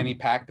late a fanny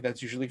pack, but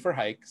that's usually for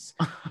hikes.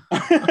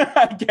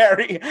 I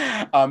carry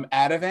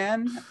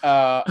Ativan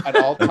at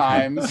all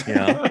times,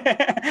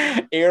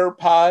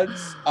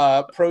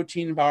 AirPods,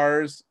 protein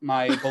bars,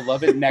 my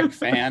beloved neck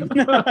fan.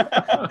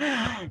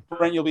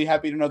 Brent, you'll be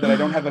happy to know that I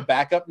don't have a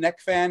backup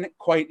neck fan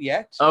quite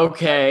yet.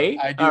 Okay,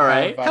 I do all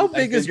right. How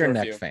big is your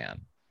neck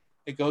fan?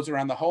 It goes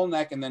around the whole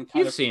neck and then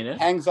kind of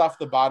hangs off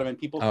the bottom, and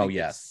people think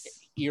it's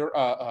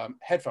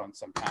headphones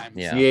sometimes.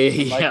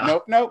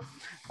 Nope.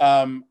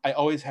 I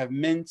always have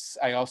mints.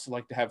 I also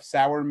like to have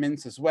sour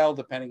mints as well,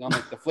 depending on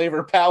like the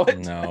flavor palette.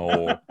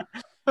 No.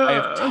 I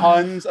have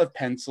tons of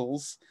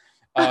pencils.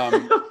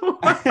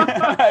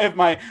 I have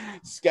my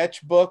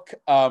sketchbook,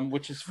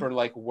 which is for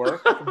like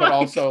work, but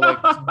also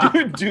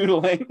like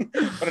doodling.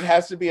 But it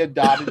has to be a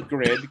dotted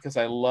grid because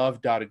I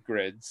love dotted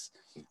grids.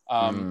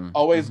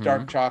 Always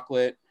dark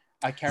chocolate.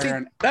 I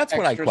carry that's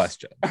what I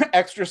question.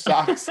 Extra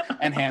socks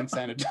and hand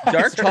sanitizer.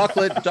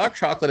 Dark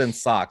chocolate and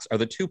socks are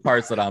the two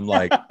parts that I'm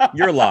like,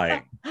 you're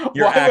lying.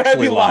 You're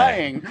actually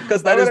lying.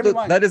 Because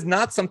that is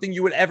not something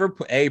you would ever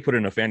put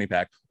in a fanny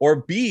pack,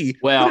 or B,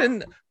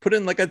 put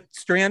in like a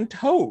Strand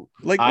tote.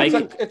 Like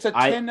it's a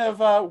tin of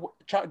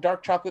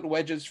dark chocolate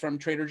wedges from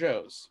Trader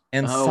Joe's.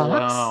 And socks.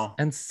 Wow.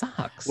 And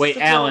socks. Wait,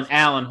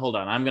 Alan, hold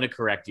on. I'm gonna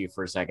correct you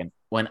for a second.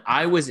 When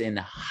I was in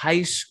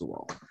high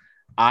school,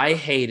 I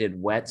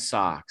hated wet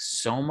socks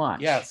so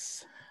much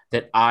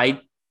that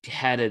I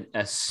had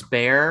a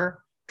spare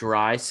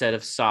dry set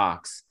of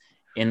socks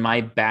in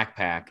my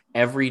backpack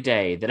every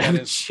day that I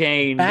would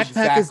change.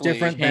 Backpack is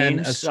different than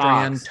a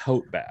Strand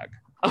tote bag.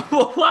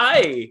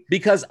 Why?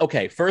 Because,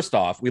 first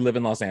off, we live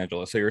in Los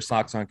Angeles, so your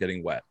socks aren't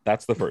getting wet.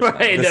 That's the first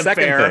thing.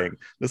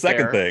 The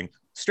second thing,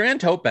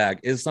 Strand tote bag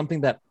is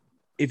something that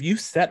if you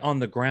set on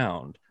the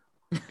ground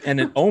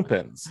and it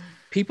opens,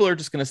 people are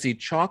just going to see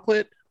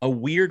chocolate, a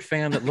weird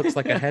fan that looks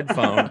like a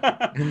headphone,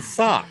 and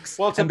socks.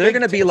 And they're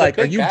going to be like,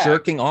 are you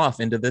jerking off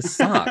into this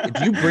sock?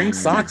 Do you bring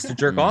socks to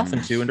jerk off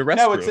into restroom?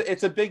 No,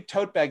 it's a big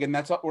tote bag, and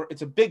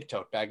it's a big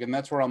tote bag, and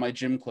that's where all my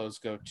gym clothes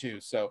go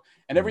too. So,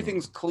 and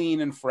everything's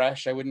clean and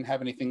fresh. I wouldn't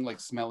have anything like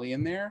smelly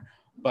in there.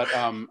 But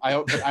I'm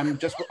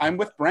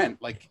with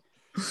Brent. Like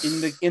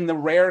in the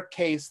rare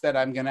case that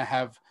I'm going to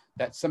have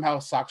that somehow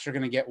socks are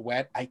going to get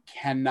wet, I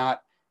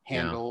cannot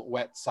handle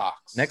wet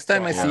socks. Next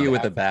time I see you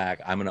with a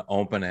bag, I'm gonna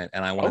open it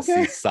and I want to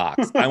see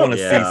socks. I want to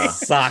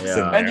see socks in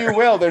there. And you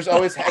will. There's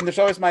always my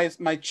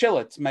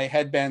chillets, my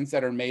headbands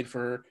that are made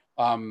for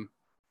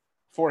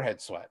forehead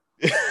sweat.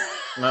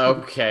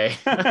 Okay.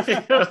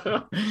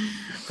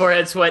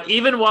 Forehead sweat,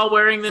 even while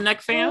wearing the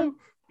neck fan?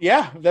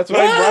 Yeah, that's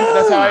what I run.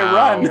 That's how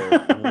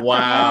I run.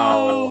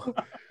 Wow.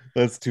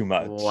 That's too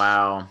much.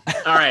 Wow.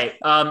 All right.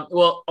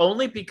 Well,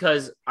 only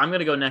because I'm going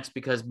to go next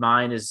because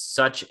mine is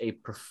such a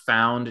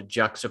profound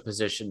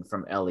juxtaposition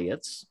from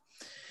Elliot's.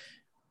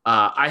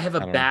 I have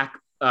a back.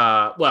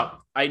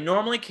 I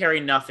normally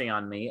carry nothing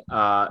on me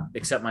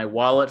except my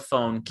wallet,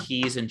 phone,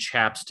 keys, and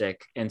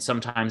chapstick, and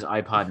sometimes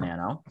iPod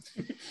Nano.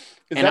 Is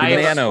that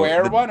the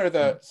square one or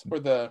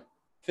the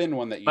thin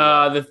one that you?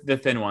 The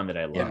thin one that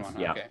I love.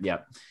 Yeah.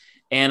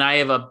 And I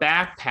have a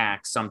backpack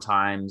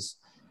sometimes.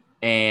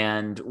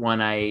 And when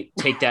I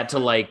take that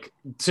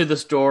to the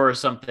store or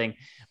something,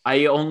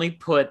 I only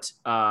put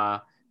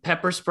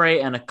pepper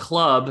spray and a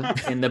club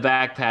in the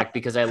backpack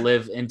because I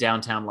live in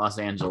downtown Los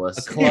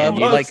Angeles. A club,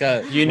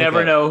 you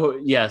never know.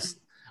 Yes,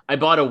 I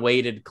bought a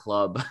weighted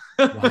club.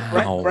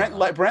 Wow.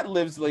 Brent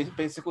lives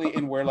basically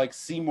in where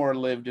Seymour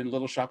lived in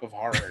Little Shop of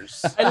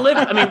Horrors.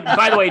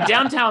 By the way,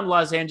 downtown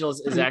Los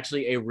Angeles is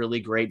actually a really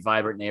great,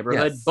 vibrant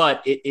neighborhood,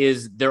 but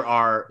there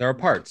are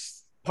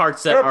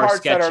parts that are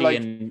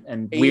sketchy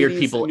and weird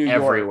people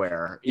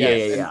everywhere.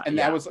 Yes. And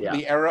that was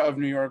the era of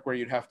New York where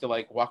you'd have to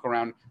walk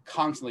around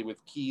constantly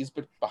with keys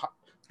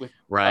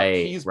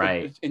keys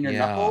in your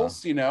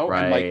knuckles, you know,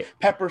 and like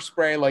pepper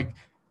spray, like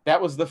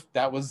that was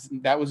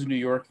New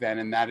York then,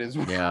 and that is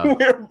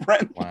where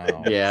Brent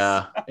lives.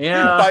 Yeah.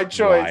 By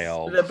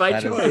choice.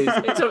 By choice.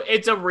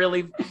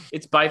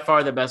 It's by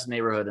far the best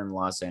neighborhood in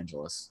Los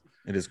Angeles.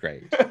 It is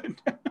great.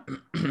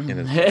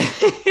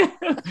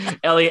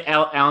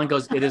 Alan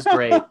goes, "It is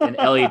great," and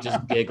Elliot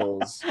just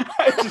giggles.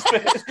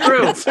 It's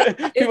true.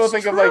 People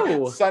think of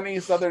like sunny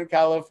Southern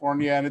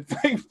California, and it's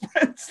like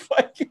Brent's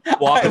like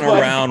walking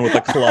around with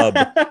a club,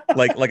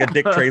 like a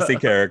Dick Tracy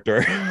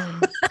character.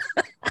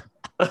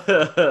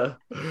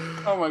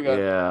 Oh my god!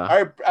 Yeah.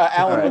 All right,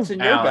 Alan, what's in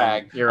your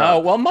bag?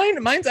 Well,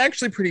 mine's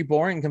actually pretty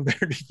boring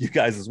compared to you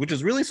guys', which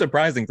is really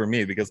surprising for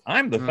me because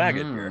I'm the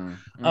faggot here.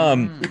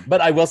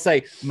 But I will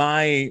say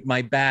my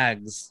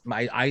bags.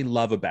 I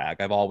love a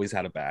bag. I've always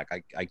had a bag.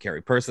 I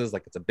carry purses,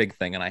 like it's a big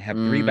thing, and I have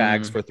 3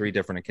 bags for 3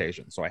 different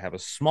occasions. So I have a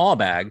small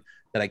bag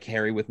that I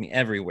carry with me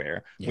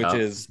everywhere,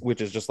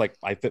 which is just like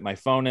I fit my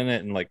phone in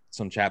it and like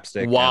some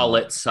chapstick.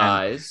 Wallet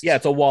size. Yeah,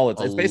 it's a wallet.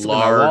 It's basically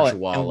my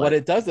wallet. And what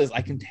it does is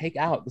I can take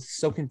out. This is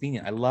so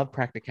convenient. I love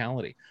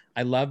practicality.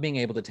 I love being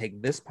able to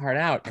take this part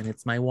out and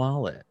it's my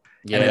wallet.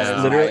 Yeah, and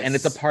it's literally and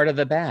it's a part of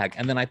the bag.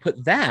 And then I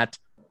put that.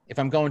 If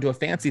I'm going to a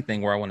fancy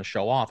thing where I want to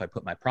show off, I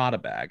put my Prada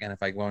bag. And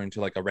if I go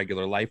into like a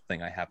regular life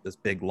thing, I have this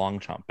big long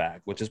chomp bag,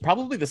 which is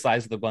probably the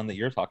size of the one that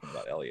you're talking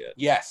about, Elliot.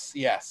 Yes.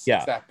 Yeah. It's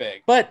that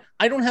big. But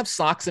I don't have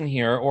socks in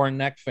here or a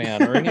neck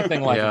fan or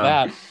anything like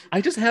that. I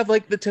just have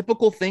like the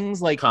typical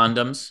things like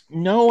condoms.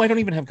 No, I don't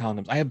even have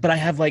condoms. I have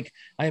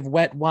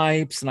wet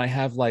wipes and I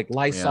have like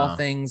Lysol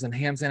things and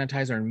hand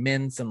sanitizer and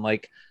mints and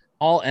like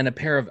and a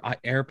pair of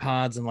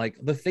AirPods and like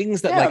the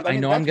things that I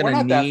know I'm going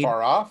to need. That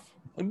far off.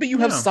 But you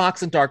have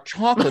socks and dark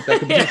chocolate that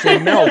could potentially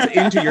melt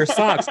into your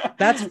socks.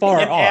 That's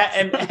far off.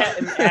 And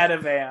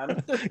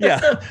Ativan.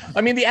 Yeah.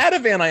 I mean, the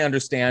Ativan I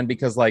understand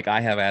because like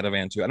I have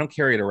Ativan too. I don't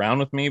carry it around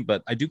with me,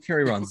 but I do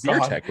carry around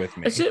Zyrtec with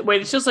me.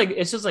 It's just like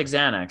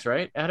Xanax,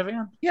 right?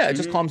 Ativan? Yeah, it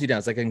just calms you down.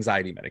 It's like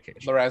anxiety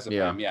medication.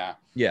 Lorazepam,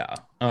 yeah.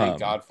 Thank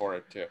God for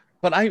it too.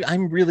 But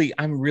I'm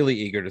really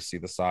eager to see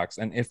the socks,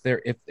 and if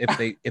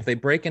they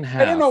break in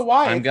half, I don't know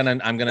why. I'm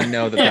gonna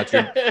know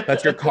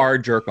that's your car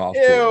jerk off.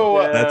 Ew,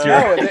 that's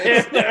your.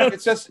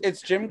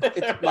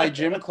 It's my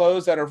gym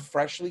clothes that are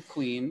freshly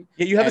clean.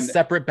 Yeah, you have a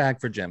separate bag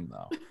for gym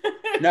though.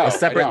 No,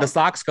 the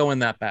socks go in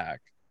that bag.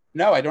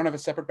 No, I don't have a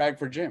separate bag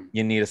for gym.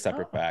 You need a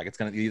separate bag. It's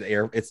gonna be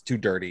air. It's too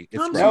dirty.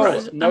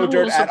 It's no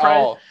dirt at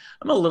all.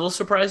 I'm a little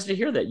surprised to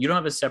hear that you don't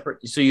have a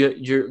separate. So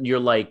you're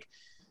like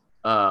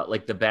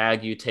the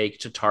bag you take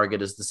to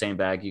Target is the same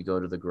bag you go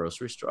to the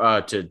grocery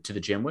store to the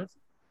gym with?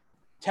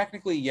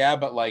 Technically, yeah,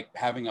 but like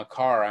having a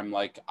car,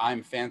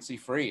 I'm fancy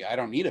free. I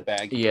don't need a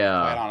bag.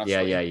 Yeah, quite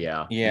honestly.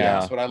 Yeah.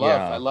 That's what I love.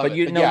 Yeah. I love but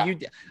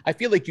it. I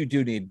feel like you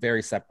do need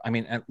very separate. I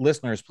mean,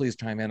 listeners, please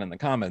chime in the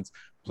comments.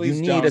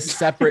 Please you need a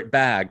separate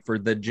bag for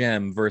the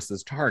gym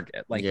versus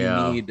Target. Like you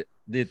need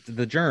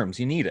the germs.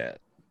 You need it.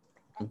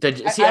 I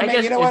guess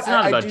it's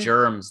not about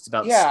germs. It's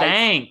about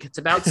stank. It's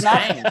about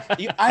stank.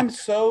 I'm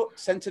so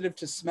sensitive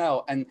to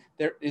smell, and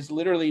there is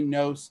literally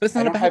no. But it's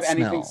not I don't about have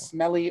anything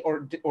smelly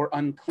or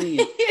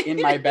unclean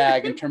in my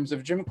bag in terms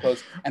of gym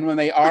clothes. And when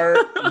they are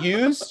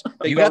used,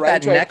 they go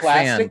right into a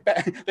plastic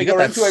bag. They go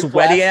right into a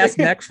sweaty ass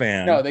neck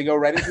fan. No, they go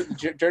right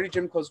into dirty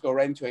gym clothes. Go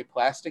right into a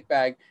plastic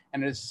bag,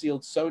 and it is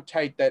sealed so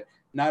tight that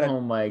not a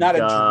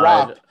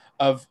drop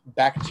of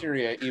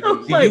bacteria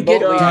even.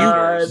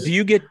 Do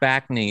you get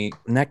neck knee,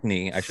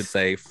 I should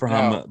say,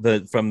 from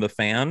the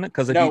fan?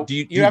 Because do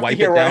you wipe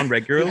it down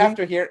regularly? You have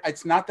to hear.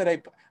 It's not that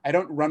I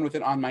don't run with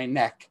it on my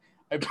neck.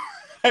 I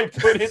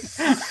put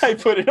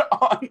it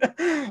on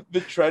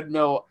the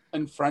treadmill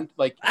in front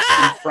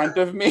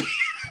of me.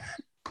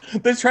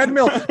 The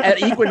treadmill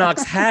at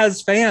Equinox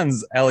has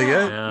fans,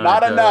 Elliot. Yeah,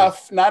 not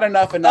enough in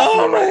the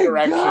right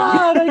direction.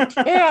 God, I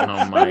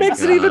can't. That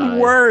makes it even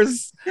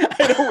worse.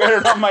 I don't wear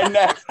it on my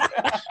neck.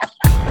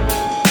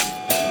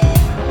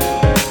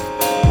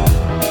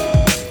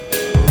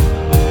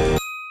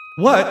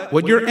 What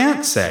would your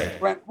aunt say?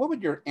 Brent, what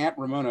would your Aunt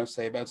Ramona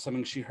say about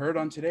something she heard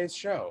on today's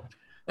show?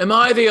 Am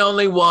I the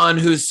only one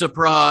who's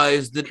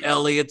surprised that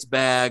Elliot's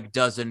bag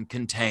doesn't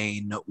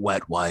contain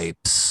wet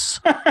wipes?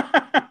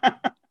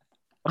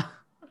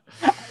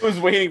 I was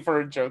waiting for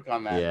a joke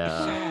on that.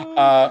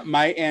 Yeah.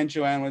 My Aunt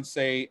Joanne would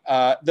say,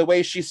 the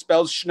way she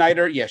spells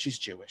Schneider, yeah, she's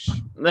Jewish.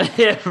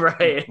 Yeah,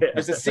 right.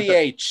 There's a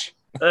CH.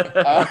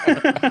 How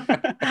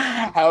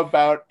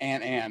about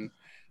Aunt Anne?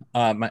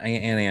 My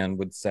Aunt Anne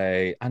would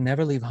say, I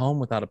never leave home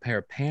without a pair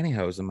of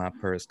pantyhose in my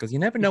purse because you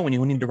never know when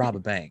you need to rob a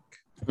bank.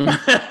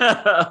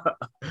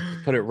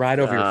 Put it right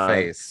over your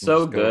face.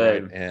 So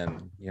good.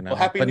 And well,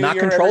 Happy but New not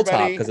Year, control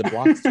everybody. top because it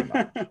blocks too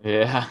much.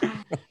 Yeah.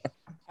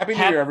 Happy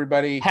New Year,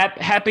 everybody.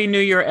 Happy New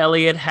Year,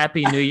 Elliot.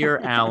 Happy New Year,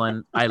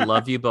 Alan. I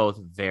love you both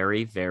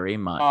very, very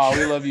much. Oh,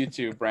 we love you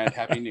too, Brent.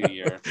 Happy New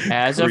Year.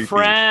 As a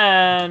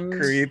friend.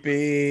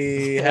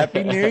 Creepy.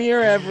 Happy New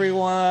Year,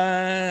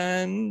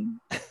 everyone.